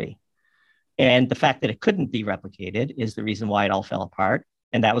theory. And the fact that it couldn't be replicated is the reason why it all fell apart.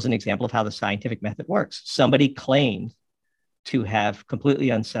 And that was an example of how the scientific method works. Somebody claimed to have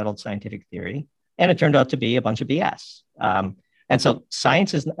completely unsettled scientific theory, and it turned out to be a bunch of BS. And so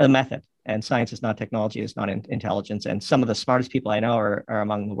science is a method, and science is not technology, it's not intelligence. And some of the smartest people I know are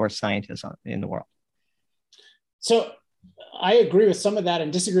among the worst scientists in the world. So I agree with some of that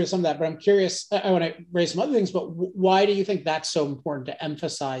and disagree with some of that, but I'm curious, I want to raise some other things, but why do you think that's so important to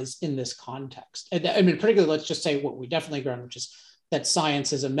emphasize in this context? I mean, particularly, let's just say what we definitely agree on, which is that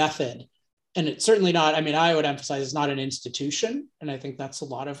science is a method. And it's certainly not, I would emphasize it's not an institution. And I think that's a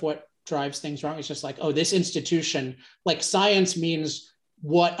lot of what drives things wrong. It's just like, oh, this institution, like science means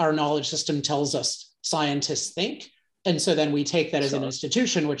what our knowledge system tells us scientists think. And so then we take that as an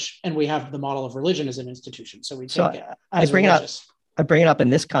institution, and we have the model of religion as an institution. So we take it as religious. I bring it up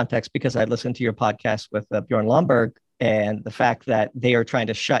in this context because I listened to your podcast with Bjorn Lomborg, and the fact that they are trying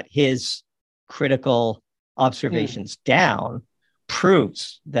to shut his critical observations down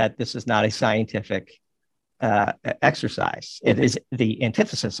proves that this is not a scientific exercise. It is the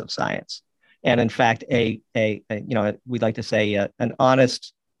antithesis of science. And in fact, we'd like to say an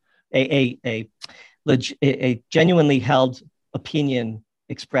honest, a genuinely held opinion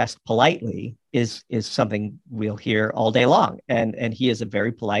expressed politely is something we'll hear all day long. And he is a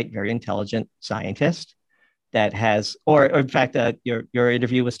very polite, very intelligent scientist that has, or in fact, your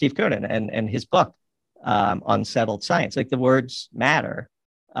interview with Steve Koonin and his book, Unsettled Science, like the words matter.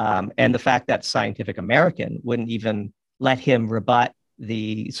 And the fact that Scientific American wouldn't even let him rebut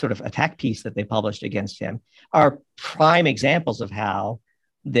the sort of attack piece that they published against him are prime examples of how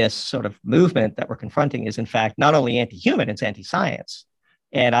this sort of movement that we're confronting is in fact not only anti-human, it's anti-science.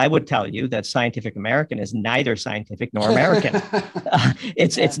 And I would tell you that Scientific American is neither scientific nor American.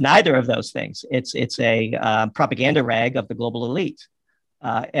 It's neither of those things. It's a propaganda rag of the global elite.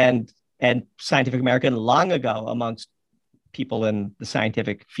 And Scientific American long ago, amongst people in the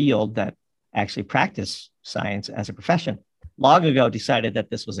scientific field that actually practice science as a profession, long ago decided that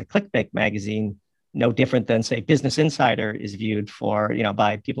this was a clickbait magazine, no different than, say, Business Insider is viewed for,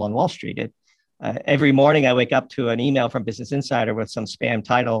 by people on Wall Street. Every morning I wake up to an email from Business Insider with some spam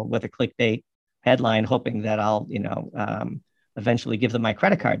title with a clickbait headline, hoping that I'll, eventually give them my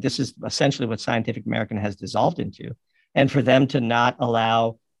credit card. This is essentially what Scientific American has dissolved into. And for them to not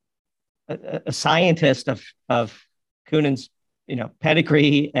allow a scientist of Kunin's,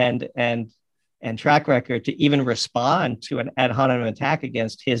 pedigree and track record to even respond to an ad hominem attack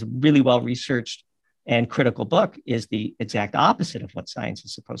against his really well-researched and critical book is the exact opposite of what science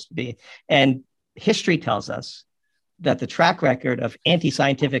is supposed to be. And history tells us that the track record of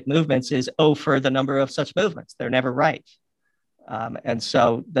anti-scientific movements is for the number of such movements. They're never right. And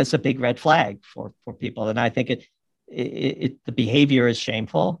so that's a big red flag for people. And I think the behavior is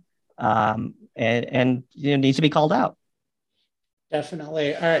shameful and needs to be called out.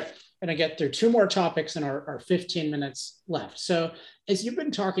 Definitely. All right. I'm going to get through two more topics in our 15 minutes left. So as you've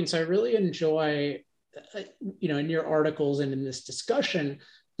been talking, so I really enjoy, in your articles and in this discussion,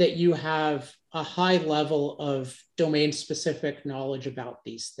 that you have a high level of domain-specific knowledge about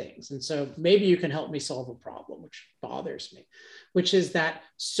these things. And so maybe you can help me solve a problem, which bothers me, which is that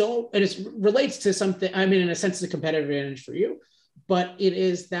and it relates to something, in a sense, it's a competitive advantage for you, but it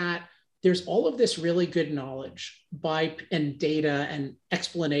is that there's all of this really good knowledge and data and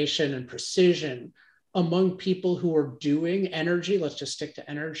explanation and precision among people who are doing energy. Let's just stick to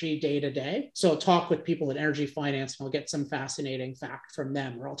energy day to day. So I'll talk with people in energy finance and I'll get some fascinating fact from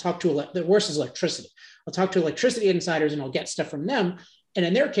them, or I'll talk to, the worst is electricity. I'll talk to electricity insiders and I'll get stuff from them. And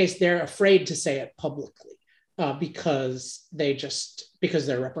in their case, they're afraid to say it publicly because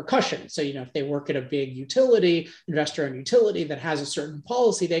there are repercussions. So, if they work at a big investor-owned utility that has a certain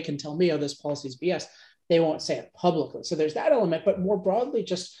policy, they can tell me, oh, this policy is BS. They won't say it publicly. So there's that element, but more broadly,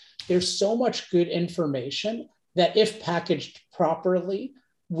 just there's so much good information that if packaged properly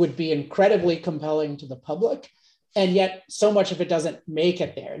would be incredibly compelling to the public. And yet so much of it doesn't make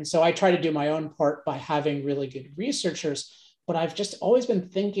it there. And so I try to do my own part by having really good researchers, but I've just always been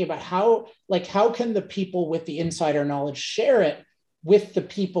thinking about how can the people with the insider knowledge share it with the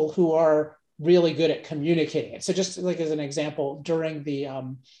people who are really good at communicating it. So just like as an example, during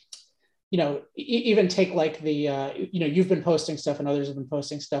the, even take like the, you've been posting stuff and others have been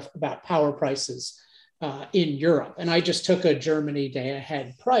posting stuff about power prices in Europe. And I just took a Germany day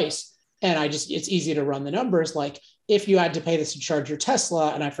ahead price and it's easy to run the numbers. Like if you had to pay this to charge your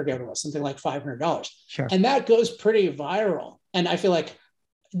Tesla, and I forget what it was, something like $500. Sure. And that goes pretty viral. And I feel like,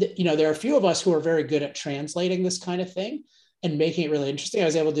 there are a few of us who are very good at translating this kind of thing and making it really interesting. I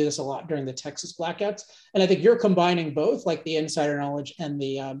was able to do this a lot during the Texas blackouts. And I think you're combining both, like the insider knowledge and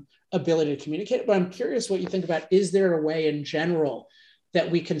the ability to communicate. But I'm curious what you think about, is there a way in general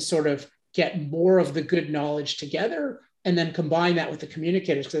that we can sort of get more of the good knowledge together and then combine that with the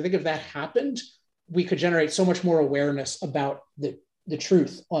communicators? Because I think if that happened, we could generate so much more awareness about the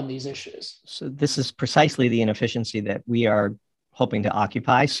truth on these issues. So this is precisely the inefficiency that we are hoping to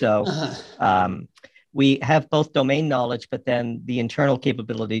occupy. So we have both domain knowledge, but then the internal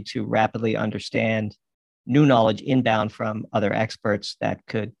capability to rapidly understand new knowledge inbound from other experts that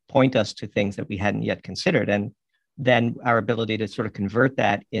could point us to things that we hadn't yet considered. And then our ability to sort of convert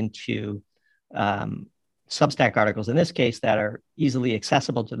that into Substack articles, in this case, that are easily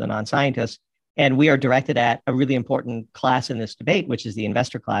accessible to the non-scientists. And we are directed at a really important class in this debate, which is the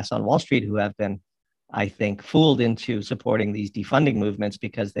investor class on Wall Street, who have been, I think, fooled into supporting these defunding movements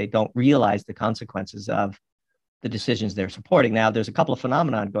because they don't realize the consequences of the decisions they're supporting. Now, there's a couple of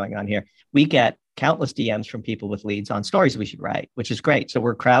phenomena going on here. We get countless DMs from people with leads on stories we should write, which is great. So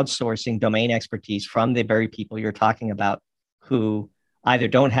we're crowdsourcing domain expertise from the very people you're talking about who either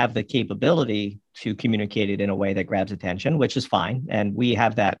don't have the capability to communicate it in a way that grabs attention, which is fine. And we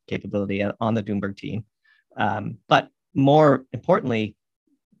have that capability on the Doomberg team. But more importantly,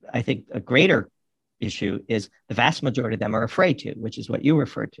 I think a greater issue is the vast majority of them are afraid to, which is what you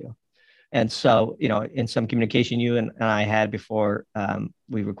referred to. And so, in some communication you and I had before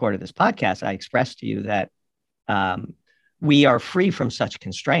we recorded this podcast, I expressed to you that we are free from such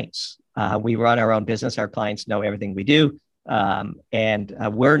constraints. We run our own business. Our clients know everything we do. And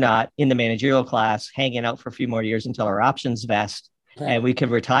we're not in the managerial class hanging out for a few more years until our options vest. Right. And we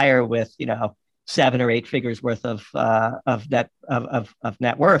could retire with, 7 or 8 figures worth of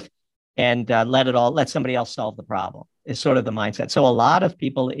net worth, and let somebody else solve the problem is sort of the mindset. So a lot of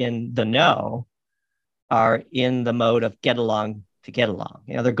people in the know are in the mode of get along to get along.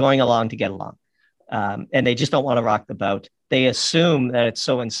 They're going along to get along, and they just don't want to rock the boat. They assume that it's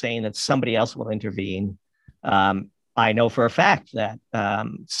so insane that somebody else will intervene. I know for a fact that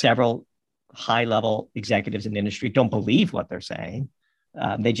several high-level executives in the industry don't believe what they're saying.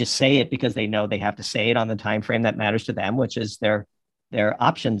 They just say it because they know they have to say it on the time frame that matters to them, which is their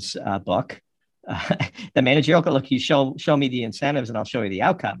options book. The managerial look, you show me the incentives and I'll show you the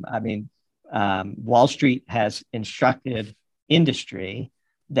outcome. I mean, Wall Street has instructed industry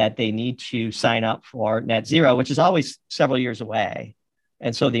that they need to sign up for net zero, which is always several years away.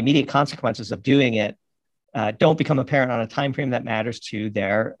 And so the immediate consequences of doing it don't become apparent on a time frame that matters to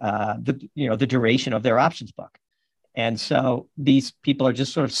the duration of their options book. And so these people are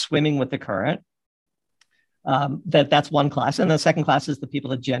just sort of swimming with the current. That's one class. And the second class is the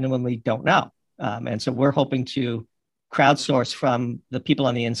people that genuinely don't know. And so we're hoping to crowdsource from the people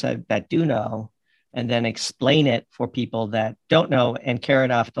on the inside that do know, and then explain it for people that don't know and care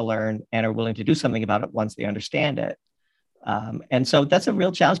enough to learn and are willing to do something about it once they understand it. And so that's a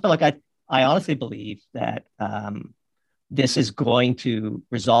real challenge. But I honestly believe that this is going to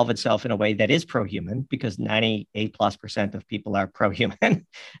resolve itself in a way that is pro-human, because 98+% of people are pro-human.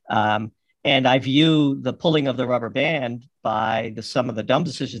 And I view the pulling of the rubber band by some of the dumb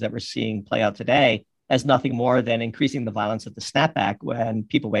decisions that we're seeing play out today as nothing more than increasing the violence of the snapback when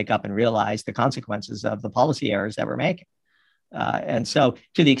people wake up and realize the consequences of the policy errors that we're making. And so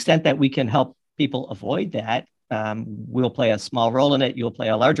to the extent that we can help people avoid that, we'll play a small role in it. You'll play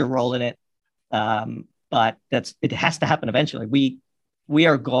a larger role in it. But it has to happen eventually. We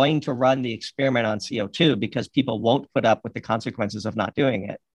are going to run the experiment on CO2 because people won't put up with the consequences of not doing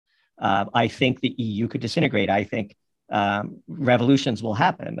it. I think the EU could disintegrate. I think revolutions will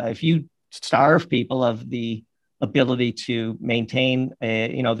happen. If you starve people of the ability to maintain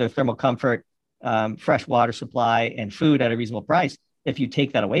their thermal comfort, fresh water supply, and food at a reasonable price, if you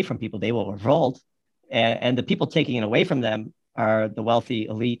take that away from people, they will revolt. And the people taking it away from them are the wealthy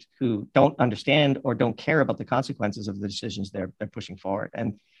elite who don't understand or don't care about the consequences of the decisions they're pushing forward.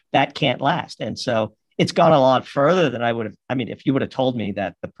 And that can't last. And so it's gone a lot further than I would have. I mean, if you would have told me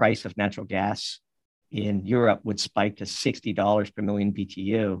that the price of natural gas in Europe would spike to $60 per million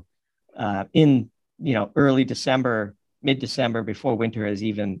BTU in early December, mid-December, before winter has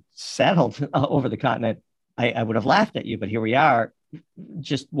even settled over the continent, I would have laughed at you. But here we are,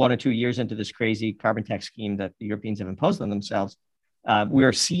 just 1 or 2 years into this crazy carbon tax scheme that the Europeans have imposed on themselves.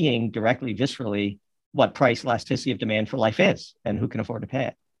 We're seeing directly, viscerally, what price elasticity of demand for life is and who can afford to pay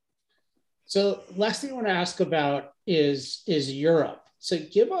it. So last thing I want to ask about is Europe. So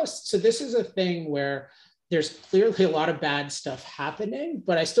this is a thing where there's clearly a lot of bad stuff happening,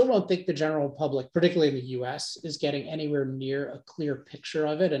 but I still don't think the general public, particularly in the US, is getting anywhere near a clear picture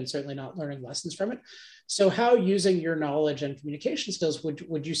of it, and certainly not learning lessons from it. So how, using your knowledge and communication skills,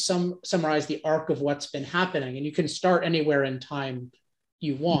 would you summarize the arc of what's been happening? And you can start anywhere in time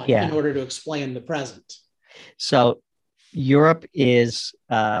you want in order to explain the present. So Europe is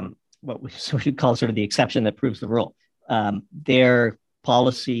what we call sort of the exception that proves the rule. Their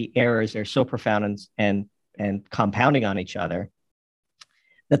policy errors are so profound and compounding on each other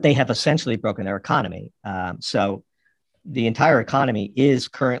that they have essentially broken their economy. So the entire economy is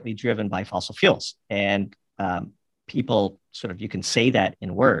currently driven by fossil fuels. And people you can say that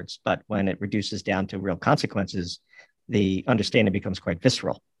in words, but when it reduces down to real consequences, the understanding becomes quite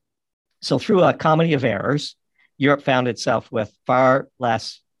visceral. So through a comedy of errors, Europe found itself with far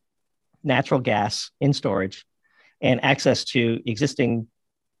less natural gas in storage and access to existing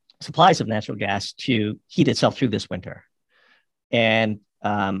supplies of natural gas to heat itself through this winter. And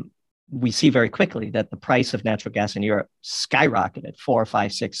we see very quickly that the price of natural gas in Europe skyrocketed 4,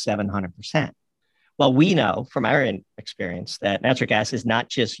 5, 6, 700%. Well, we know from our experience that natural gas is not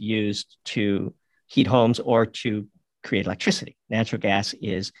just used to heat homes or to create electricity. Natural gas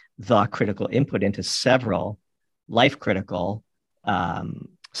is the critical input into several life-critical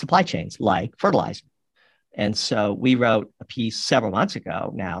supply chains like fertilizer. And so we wrote a piece several months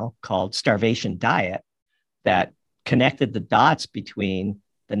ago now called Starvation Diet that connected the dots between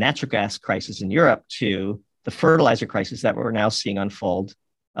the natural gas crisis in Europe to the fertilizer crisis that we're now seeing unfold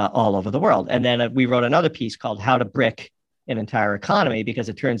all over the world. And then we wrote another piece called How to Brick an Entire Economy, because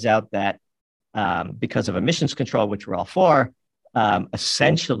it turns out that because of emissions control, which we're all for,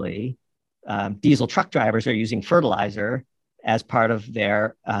 essentially diesel truck drivers are using fertilizer as part of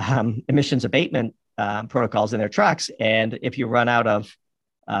their emissions abatement protocols in their trucks. And if you run out of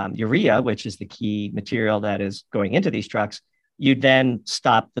urea, which is the key material that is going into these trucks, you then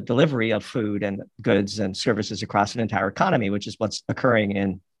stop the delivery of food and goods and services across an entire economy, which is what's occurring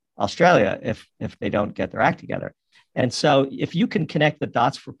in Australia if they don't get their act together. And so if you can connect the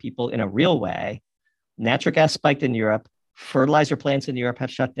dots for people in a real way, natural gas spiked in Europe, fertilizer plants in Europe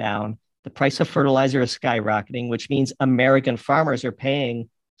have shut down, the price of fertilizer is skyrocketing, which means American farmers are paying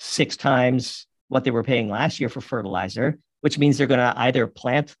 6 times what they were paying last year for fertilizer, which means they're going to either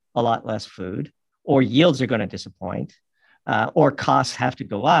plant a lot less food or yields are going to disappoint or costs have to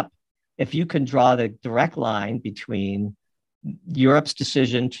go up. If you can draw the direct line between Europe's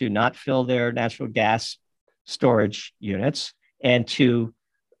decision to not fill their natural gas storage units and to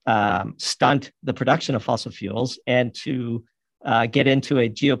stunt the production of fossil fuels and to get into a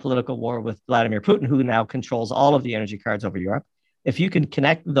geopolitical war with Vladimir Putin, who now controls all of the energy cards over Europe. If you can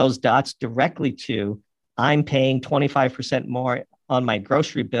connect those dots directly to, I'm paying 25% more on my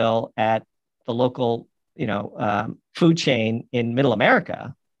grocery bill at the local, food chain in Middle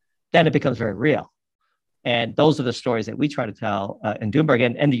America, then it becomes very real. And those are the stories that we try to tell in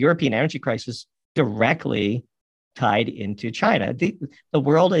Doomberg. And the European energy crisis directly tied into China. The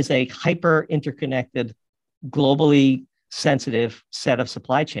world is a hyper interconnected, globally sensitive set of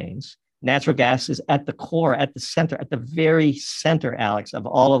supply chains. Natural gas is at the core, at the center, at the very center, Alex, of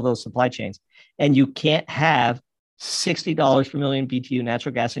all of those supply chains. And you can't have $60 per million BTU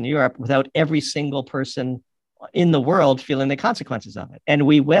natural gas in Europe without every single person in the world feeling the consequences of it. And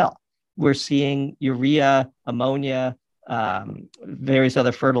we will. We're seeing urea, ammonia, various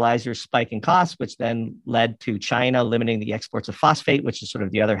other fertilizers spike in costs, which then led to China limiting the exports of phosphate, which is sort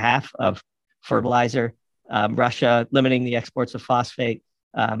of the other half of fertilizer. Russia limiting the exports of phosphate.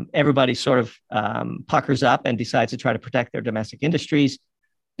 Everybody sort of puckers up and decides to try to protect their domestic industries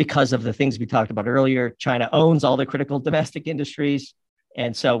because of the things we talked about earlier. China owns all the critical domestic industries.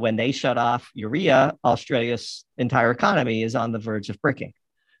 And so when they shut off urea, Australia's entire economy is on the verge of breaking.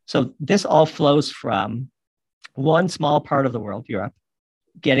 So this all flows from one small part of the world, Europe,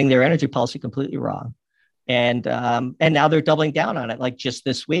 getting their energy policy completely wrong. And now they're doubling down on it. Like just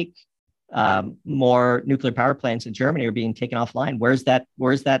this week, more nuclear power plants in Germany are being taken offline. Where's that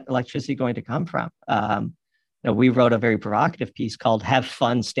electricity going to come from? We wrote a very provocative piece called "Have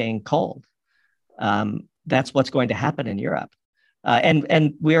Fun Staying Cold." That's what's going to happen in Europe.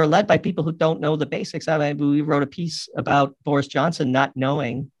 And we are led by people who don't know the basics. I mean, we wrote a piece about Boris Johnson not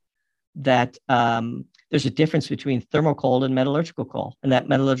knowing that there's a difference between thermal coal and metallurgical coal, and that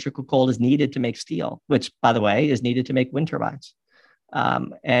metallurgical coal is needed to make steel, which, by the way, is needed to make wind turbines.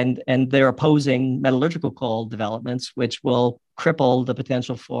 And they're opposing metallurgical coal developments, which will cripple the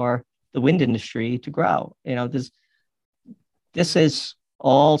potential for the wind industry to grow. This is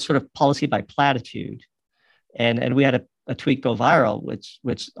all sort of policy by platitude. And we had a tweet go viral,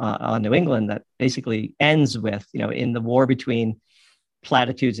 which on New England that basically ends with, in the war between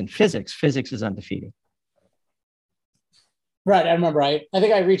platitudes and physics is undefeated. Right. I remember I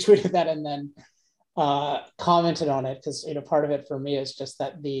think I retweeted that and then commented on it because, part of it for me is just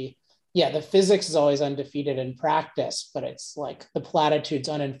that the physics is always undefeated in practice, but it's like the platitudes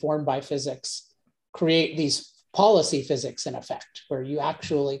uninformed by physics create these policy physics in effect where you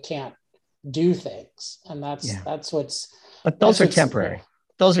actually can't do things. And that's what's. But those are temporary.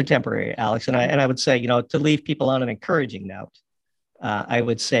 Those are temporary, Alex. And I would say, to leave people on an encouraging note, I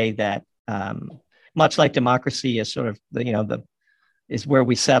would say that much like democracy is sort of is where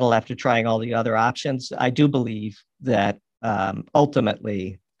we settle after trying all the other options. I do believe that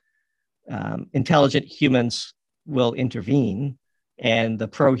ultimately intelligent humans will intervene and the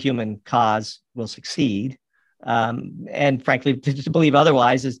pro-human cause will succeed. And frankly, to believe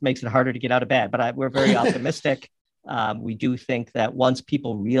otherwise makes it harder to get out of bed. But we're very optimistic. We do think that once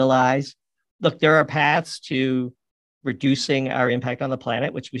people realize, look, there are paths to reducing our impact on the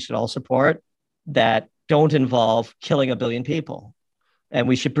planet, which we should all support, that don't involve killing 1 billion people. And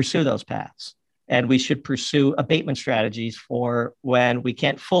we should pursue those paths. And we should pursue abatement strategies for when we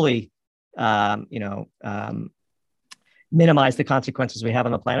can't fully, minimize the consequences we have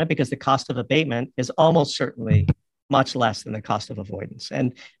on the planet, because the cost of abatement is almost certainly much less than the cost of avoidance.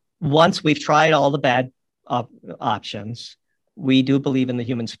 And once we've tried all the bad options, we do believe in the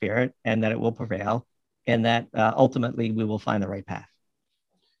human spirit and that it will prevail, and that ultimately we will find the right path.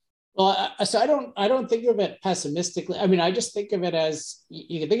 Well, so I don't think of it pessimistically. I mean, I just think of it as,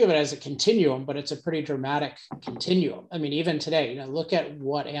 you can think of it as a continuum, but it's a pretty dramatic continuum. I mean, even today, look at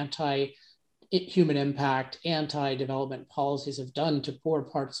what anti-human impact, anti-development policies have done to poor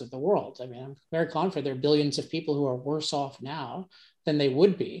parts of the world. I mean, I'm very confident there are billions of people who are worse off now than they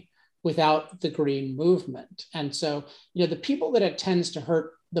would be without the green movement. And so, the people that it tends to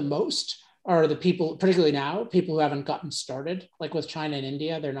hurt the most are the people, particularly now, people who haven't gotten started, like with China and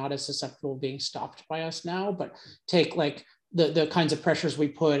India. They're not as susceptible to being stopped by us now, but take like the kinds of pressures we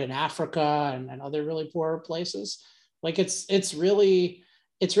put in Africa and other really poor places. Like it's really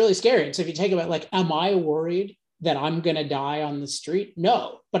scary. And so if you take about like, am I worried that I'm going to die on the street?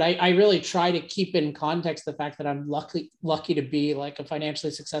 No, but I really try to keep in context the fact that I'm lucky to be like a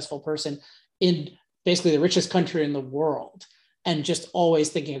financially successful person in basically the richest country in the world. And just always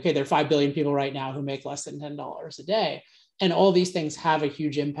thinking, okay, there are 5 billion people right now who make less than $10 a day. And all these things have a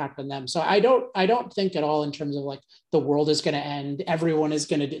huge impact on them. So I don't think at all in terms of like the world is going to end, everyone is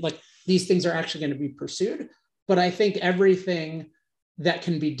going to do, like these things are actually going to be pursued. But I think everything that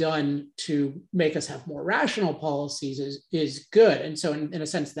can be done to make us have more rational policies is good. And so in a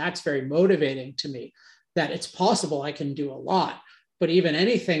sense, that's very motivating to me, that it's possible I can do a lot, but even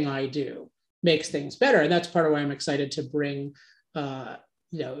anything I do makes things better. And that's part of why I'm excited to bring you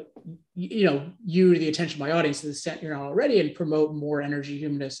to the attention of my audience to the extent you're not already, and promote more energy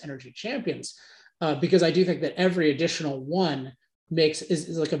humanists, energy champions, because I do think that every additional one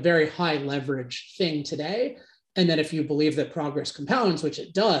is like a very high leverage thing today. And then if you believe that progress compounds, which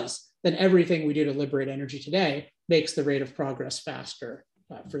it does, then everything we do to liberate energy today makes the rate of progress faster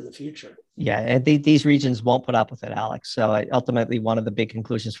for the future. Yeah, and these regions won't put up with it, Alex. So ultimately, one of the big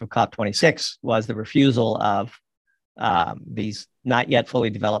conclusions from COP26 was the refusal of these not yet fully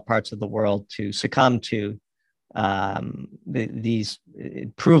developed parts of the world to succumb to these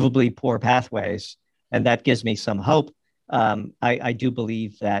provably poor pathways. And that gives me some hope. I do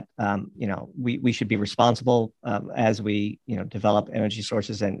believe that we should be responsible as we develop energy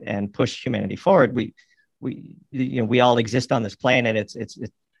sources and push humanity forward. We all exist on this planet. It's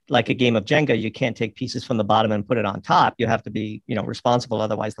like a game of Jenga. You can't take pieces from the bottom and put it on top. You have to be responsible,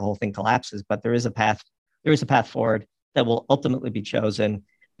 otherwise the whole thing collapses. But there is a path forward that will ultimately be chosen.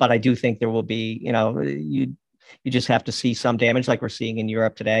 But I do think there will be you just have to see some damage like we're seeing in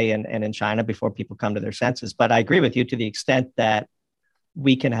Europe today and in China before people come to their senses. But I agree with you to the extent that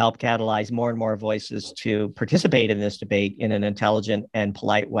we can help catalyze more and more voices to participate in this debate in an intelligent and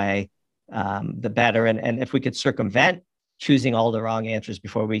polite way, the better. And if we could circumvent choosing all the wrong answers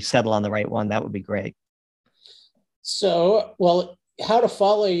before we settle on the right one, that would be great. So, well, how to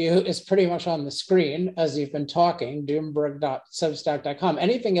follow you is pretty much on the screen as you've been talking, doomberg.substack.com.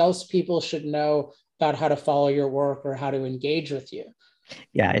 Anything else people should know about how to follow your work or how to engage with you?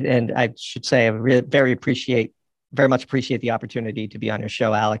 Yeah, and I should say I very much appreciate the opportunity to be on your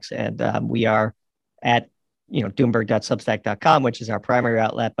show, Alex. And we are at doomberg.substack.com, which is our primary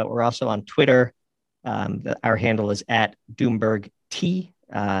outlet, but we're also on Twitter. Our handle is at DoombergT.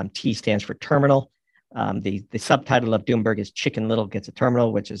 T stands for terminal. The subtitle of Doomberg is Chicken Little Gets a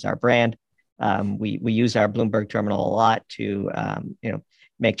Terminal, which is our brand. We use our Bloomberg terminal a lot to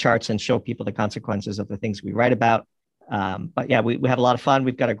make charts and show people the consequences of the things we write about. But yeah, we have a lot of fun.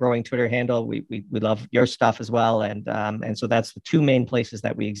 We've got a growing Twitter handle. We love your stuff as well. And so that's the two main places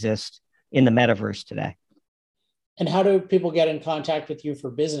that we exist in the metaverse today. And how do people get in contact with you for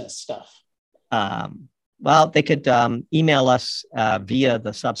business stuff? Well, they could email us via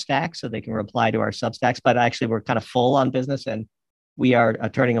the Substack, so they can reply to our Substacks. But actually, we're kind of full on business, and we are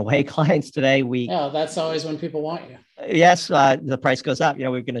turning away clients today. That's always when people want you. Yes, the price goes up.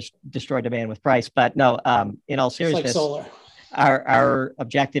 We're going to destroy demand with price. But no, in all seriousness, it's like solar. Our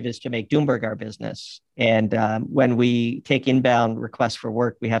objective is to make Doomberg our business. And when we take inbound requests for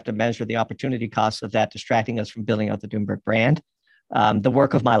work, we have to measure the opportunity costs of that distracting us from building out the Doomberg brand. The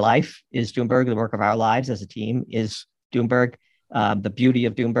work of my life is Doomberg. The work of our lives as a team is Doomberg. The beauty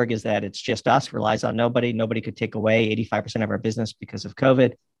of Doomberg is that it's just us, relies on nobody. Nobody could take away 85% of our business because of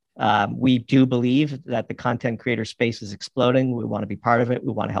COVID. We do believe that the content creator space is exploding. We want to be part of it.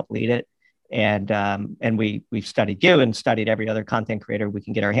 We want to help lead it. And we've studied you and studied every other content creator we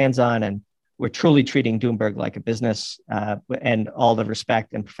can get our hands on. And we're truly treating Doomberg like a business and all the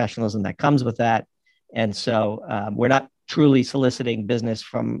respect and professionalism that comes with that. And so we're not truly soliciting business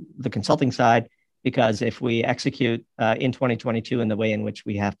from the consulting side, because if we execute in 2022 in the way in which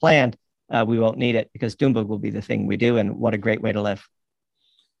we have planned, we won't need it, because Doomberg will be the thing we do. And what a great way to live.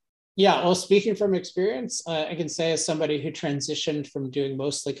 Yeah, well, speaking from experience, I can say as somebody who transitioned from doing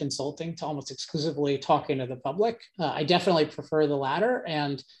mostly consulting to almost exclusively talking to the public, I definitely prefer the latter,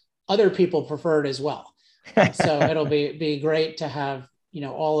 and other people prefer it as well. So it'll be great to have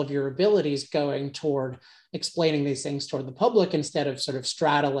all of your abilities going toward explaining these things toward the public instead of sort of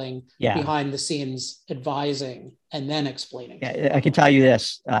straddling behind the scenes, advising and then explaining. Yeah, I can tell you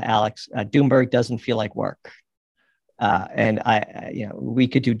this, Alex, Doomberg doesn't feel like work. And we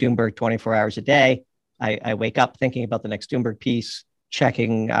could do Doomberg 24 hours a day. I wake up thinking about the next Doomberg piece,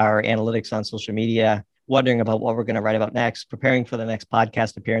 checking our analytics on social media, wondering about what we're going to write about next, preparing for the next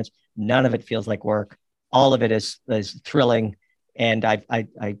podcast appearance. None of it feels like work. All of it is thrilling. And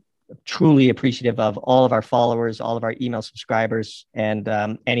I truly appreciative of all of our followers, all of our email subscribers, and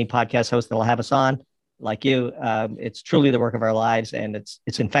any podcast host that will have us on, like you. It's truly the work of our lives, and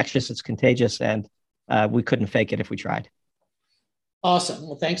it's infectious, it's contagious, and we couldn't fake it if we tried. Awesome.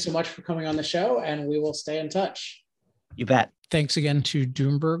 Well, thanks so much for coming on the show, and we will stay in touch. You bet. Thanks again to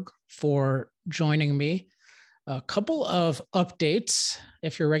Doomberg for joining me. A couple of updates.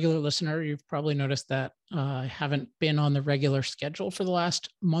 If you're a regular listener, you've probably noticed that I haven't been on the regular schedule for the last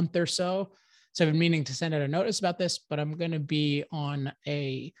month or so. So I've been meaning to send out a notice about this, but I'm going to be on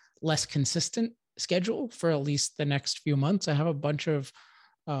a less consistent schedule for at least the next few months. I have a bunch of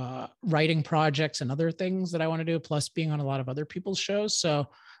writing projects and other things that I want to do, plus being on a lot of other people's shows. So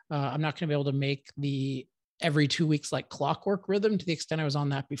I'm not going to be able to make the every 2 weeks like clockwork rhythm to the extent I was on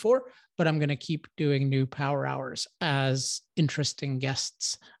that before, but I'm going to keep doing new power hours as interesting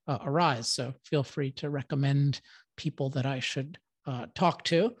guests arise. So feel free to recommend people that I should talk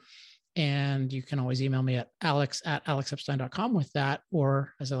to. And you can always email me at alex@alexepstein.com with that,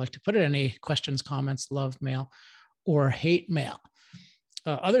 or as I like to put it, any questions, comments, love mail, or hate mail.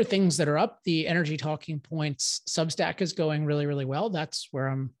 Other things that are up, the Energy Talking Points Substack is going really, really well. That's where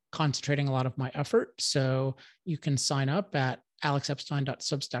I'm concentrating a lot of my effort. So you can sign up at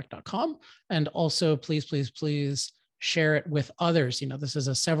alexepstein.substack.com. And also, please share it with others. This is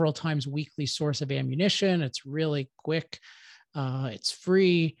a several times weekly source of ammunition. It's really quick. It's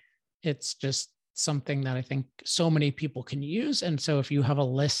free. It's just something that I think so many people can use. And so if you have a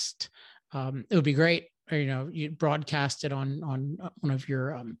list, it would be great. Or, you broadcast it on one of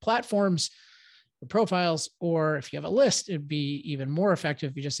your platforms, or profiles, or if you have a list, it'd be even more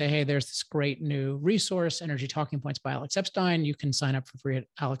effective if you just say, hey, there's this great new resource, Energy Talking Points by Alex Epstein. You can sign up for free at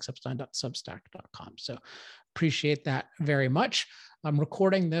alexepstein.substack.com. So appreciate that very much. I'm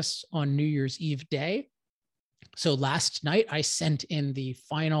recording this on New Year's Eve day. So last night I sent in the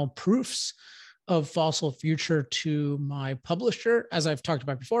final proofs of Fossil Future to my publisher. As I've talked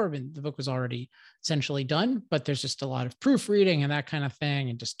about before, the book was already essentially done, but there's just a lot of proofreading and that kind of thing,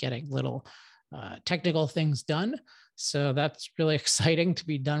 and just getting little technical things done. So that's really exciting to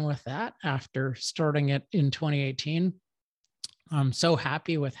be done with that after starting it in 2018. I'm so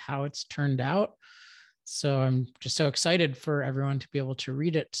happy with how it's turned out. So I'm just so excited for everyone to be able to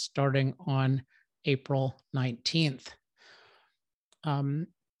read it starting on April 19th.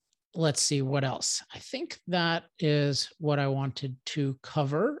 Let's see what else. I think that is what I wanted to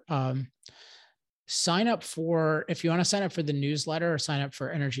cover. Sign up for, if you want to sign up for the newsletter or sign up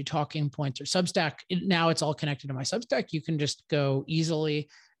for Energy Talking Points or Substack. Now it's all connected to my Substack. You can just go easily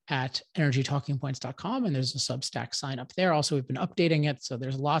at energytalkingpoints.com, and there's a Substack sign up there. Also, we've been updating it, so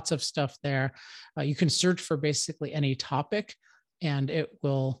there's lots of stuff there. You can search for basically any topic, and it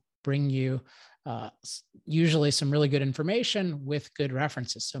will bring you usually some really good information with good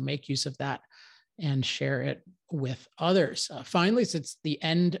references. So make use of that and share it with others. Finally, since it's the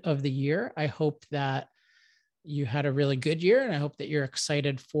end of the year, I hope that you had a really good year, and I hope that you're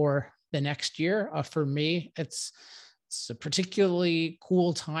excited for the next year. For me, it's a particularly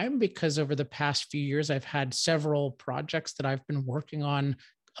cool time because over the past few years, I've had several projects that I've been working on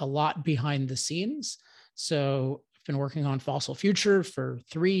a lot behind the scenes. So I've been working on Fossil Future for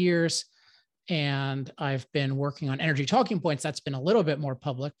 3 years. And I've been working on Energy Talking Points. That's been a little bit more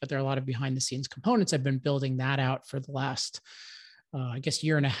public, but there are a lot of behind the scenes components. I've been building that out for the last,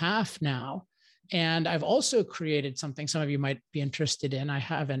 year and a half now. And I've also created something some of you might be interested in. I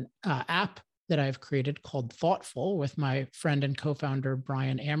have an app that I've created called Thoughtful with my friend and co-founder,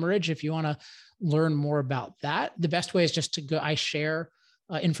 Brian Amerige. If you want to learn more about that, the best way is just to go, I share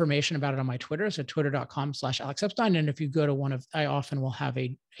information about it on my Twitter. So twitter.com/Alex Epstein. And if you go to I often will have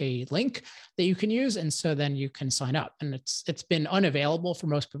a link that you can use. And so then you can sign up. And it's been unavailable for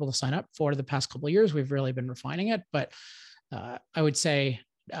most people to sign up for the past couple of years. We've really been refining it, but I would say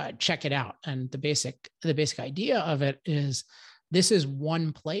check it out. And the basic idea of it is this is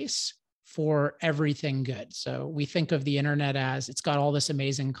one place for everything good. So we think of the internet as it's got all this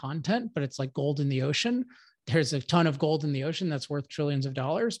amazing content, but it's like gold in the ocean. There's a ton of gold in the ocean that's worth trillions of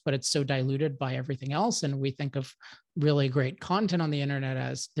dollars, but it's so diluted by everything else. And we think of really great content on the internet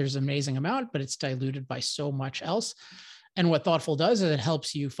as there's an amazing amount, but it's diluted by so much else. And what Thoughtful does is it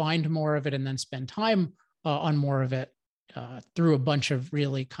helps you find more of it and then spend time on more of it through a bunch of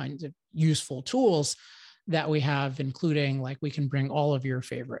really kinds of useful tools. that we have, including like we can bring all of your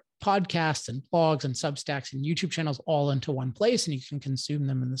favorite podcasts and blogs and Substacks and YouTube channels all into one place, and you can consume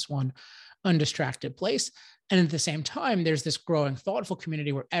them in this one undistracted place. And at the same time, there's this growing thoughtful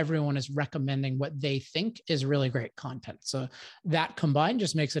community where everyone is recommending what they think is really great content. So that combined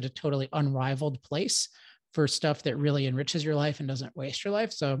just makes it a totally unrivaled place for stuff that really enriches your life and doesn't waste your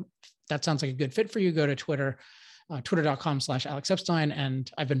life. So if that sounds like a good fit for you, go to Twitter, twitter.com/Alex Epstein. And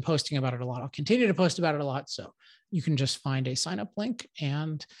I've been posting about it a lot. I'll continue to post about it a lot. So you can just find a sign up link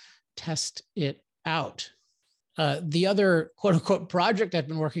and test it out. The other quote unquote project I've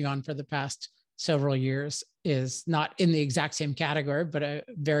been working on for the past several years is not in the exact same category, but a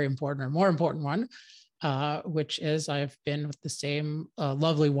very important or more important one, which is I've been with the same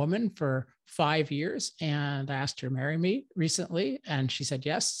lovely woman for 5 years, and I asked her to marry me recently, and she said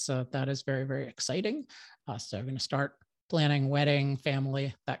yes. So that is very, very exciting. So I'm going to start planning wedding,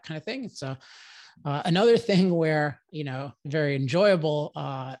 family, that kind of thing. So another thing where, very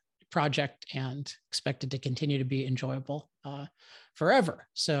enjoyable project and expected to continue to be enjoyable forever.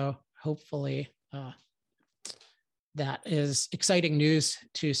 So hopefully that is exciting news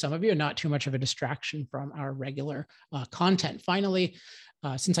to some of you and not too much of a distraction from our regular content. Finally,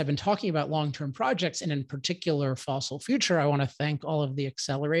 since I've been talking about long-term projects and in particular Fossil Future, I want to thank all of the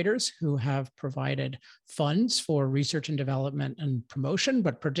accelerators who have provided funds for research and development and promotion,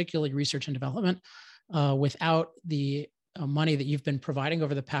 but particularly research and development. Without the money that you've been providing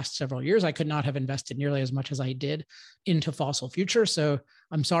over the past several years, I could not have invested nearly as much as I did into Fossil Future. So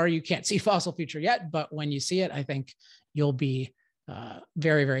I'm sorry you can't see Fossil Future yet, but when you see it, I think you'll be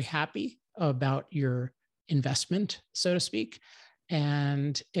very, very happy about your investment, so to speak.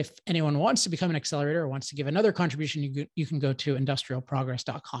 And if anyone wants to become an accelerator or wants to give another contribution, you can go to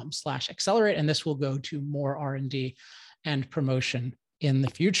industrialprogress.com/accelerate, and this will go to more R&D and promotion in the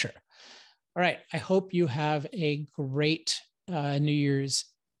future. All right. I hope you have a great New Year's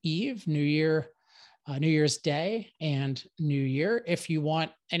Eve, New Year's Day, and New Year. If you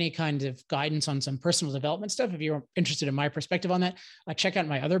want any kind of guidance on some personal development stuff, if you're interested in my perspective on that, check out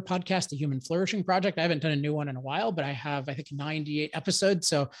my other podcast, The Human Flourishing Project. I haven't done a new one in a while, but I have, I think, 98 episodes.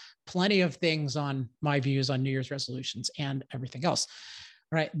 So plenty of things on my views on New Year's resolutions and everything else.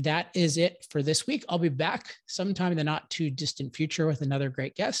 All right. That is it for this week. I'll be back sometime in the not too distant future with another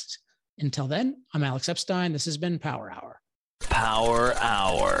great guest. Until then, I'm Alex Epstein. This has been Power Hour. Power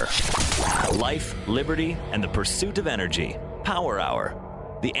Hour. Life, liberty, and the pursuit of energy. Power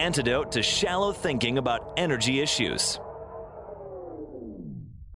Hour. The antidote to shallow thinking about energy issues.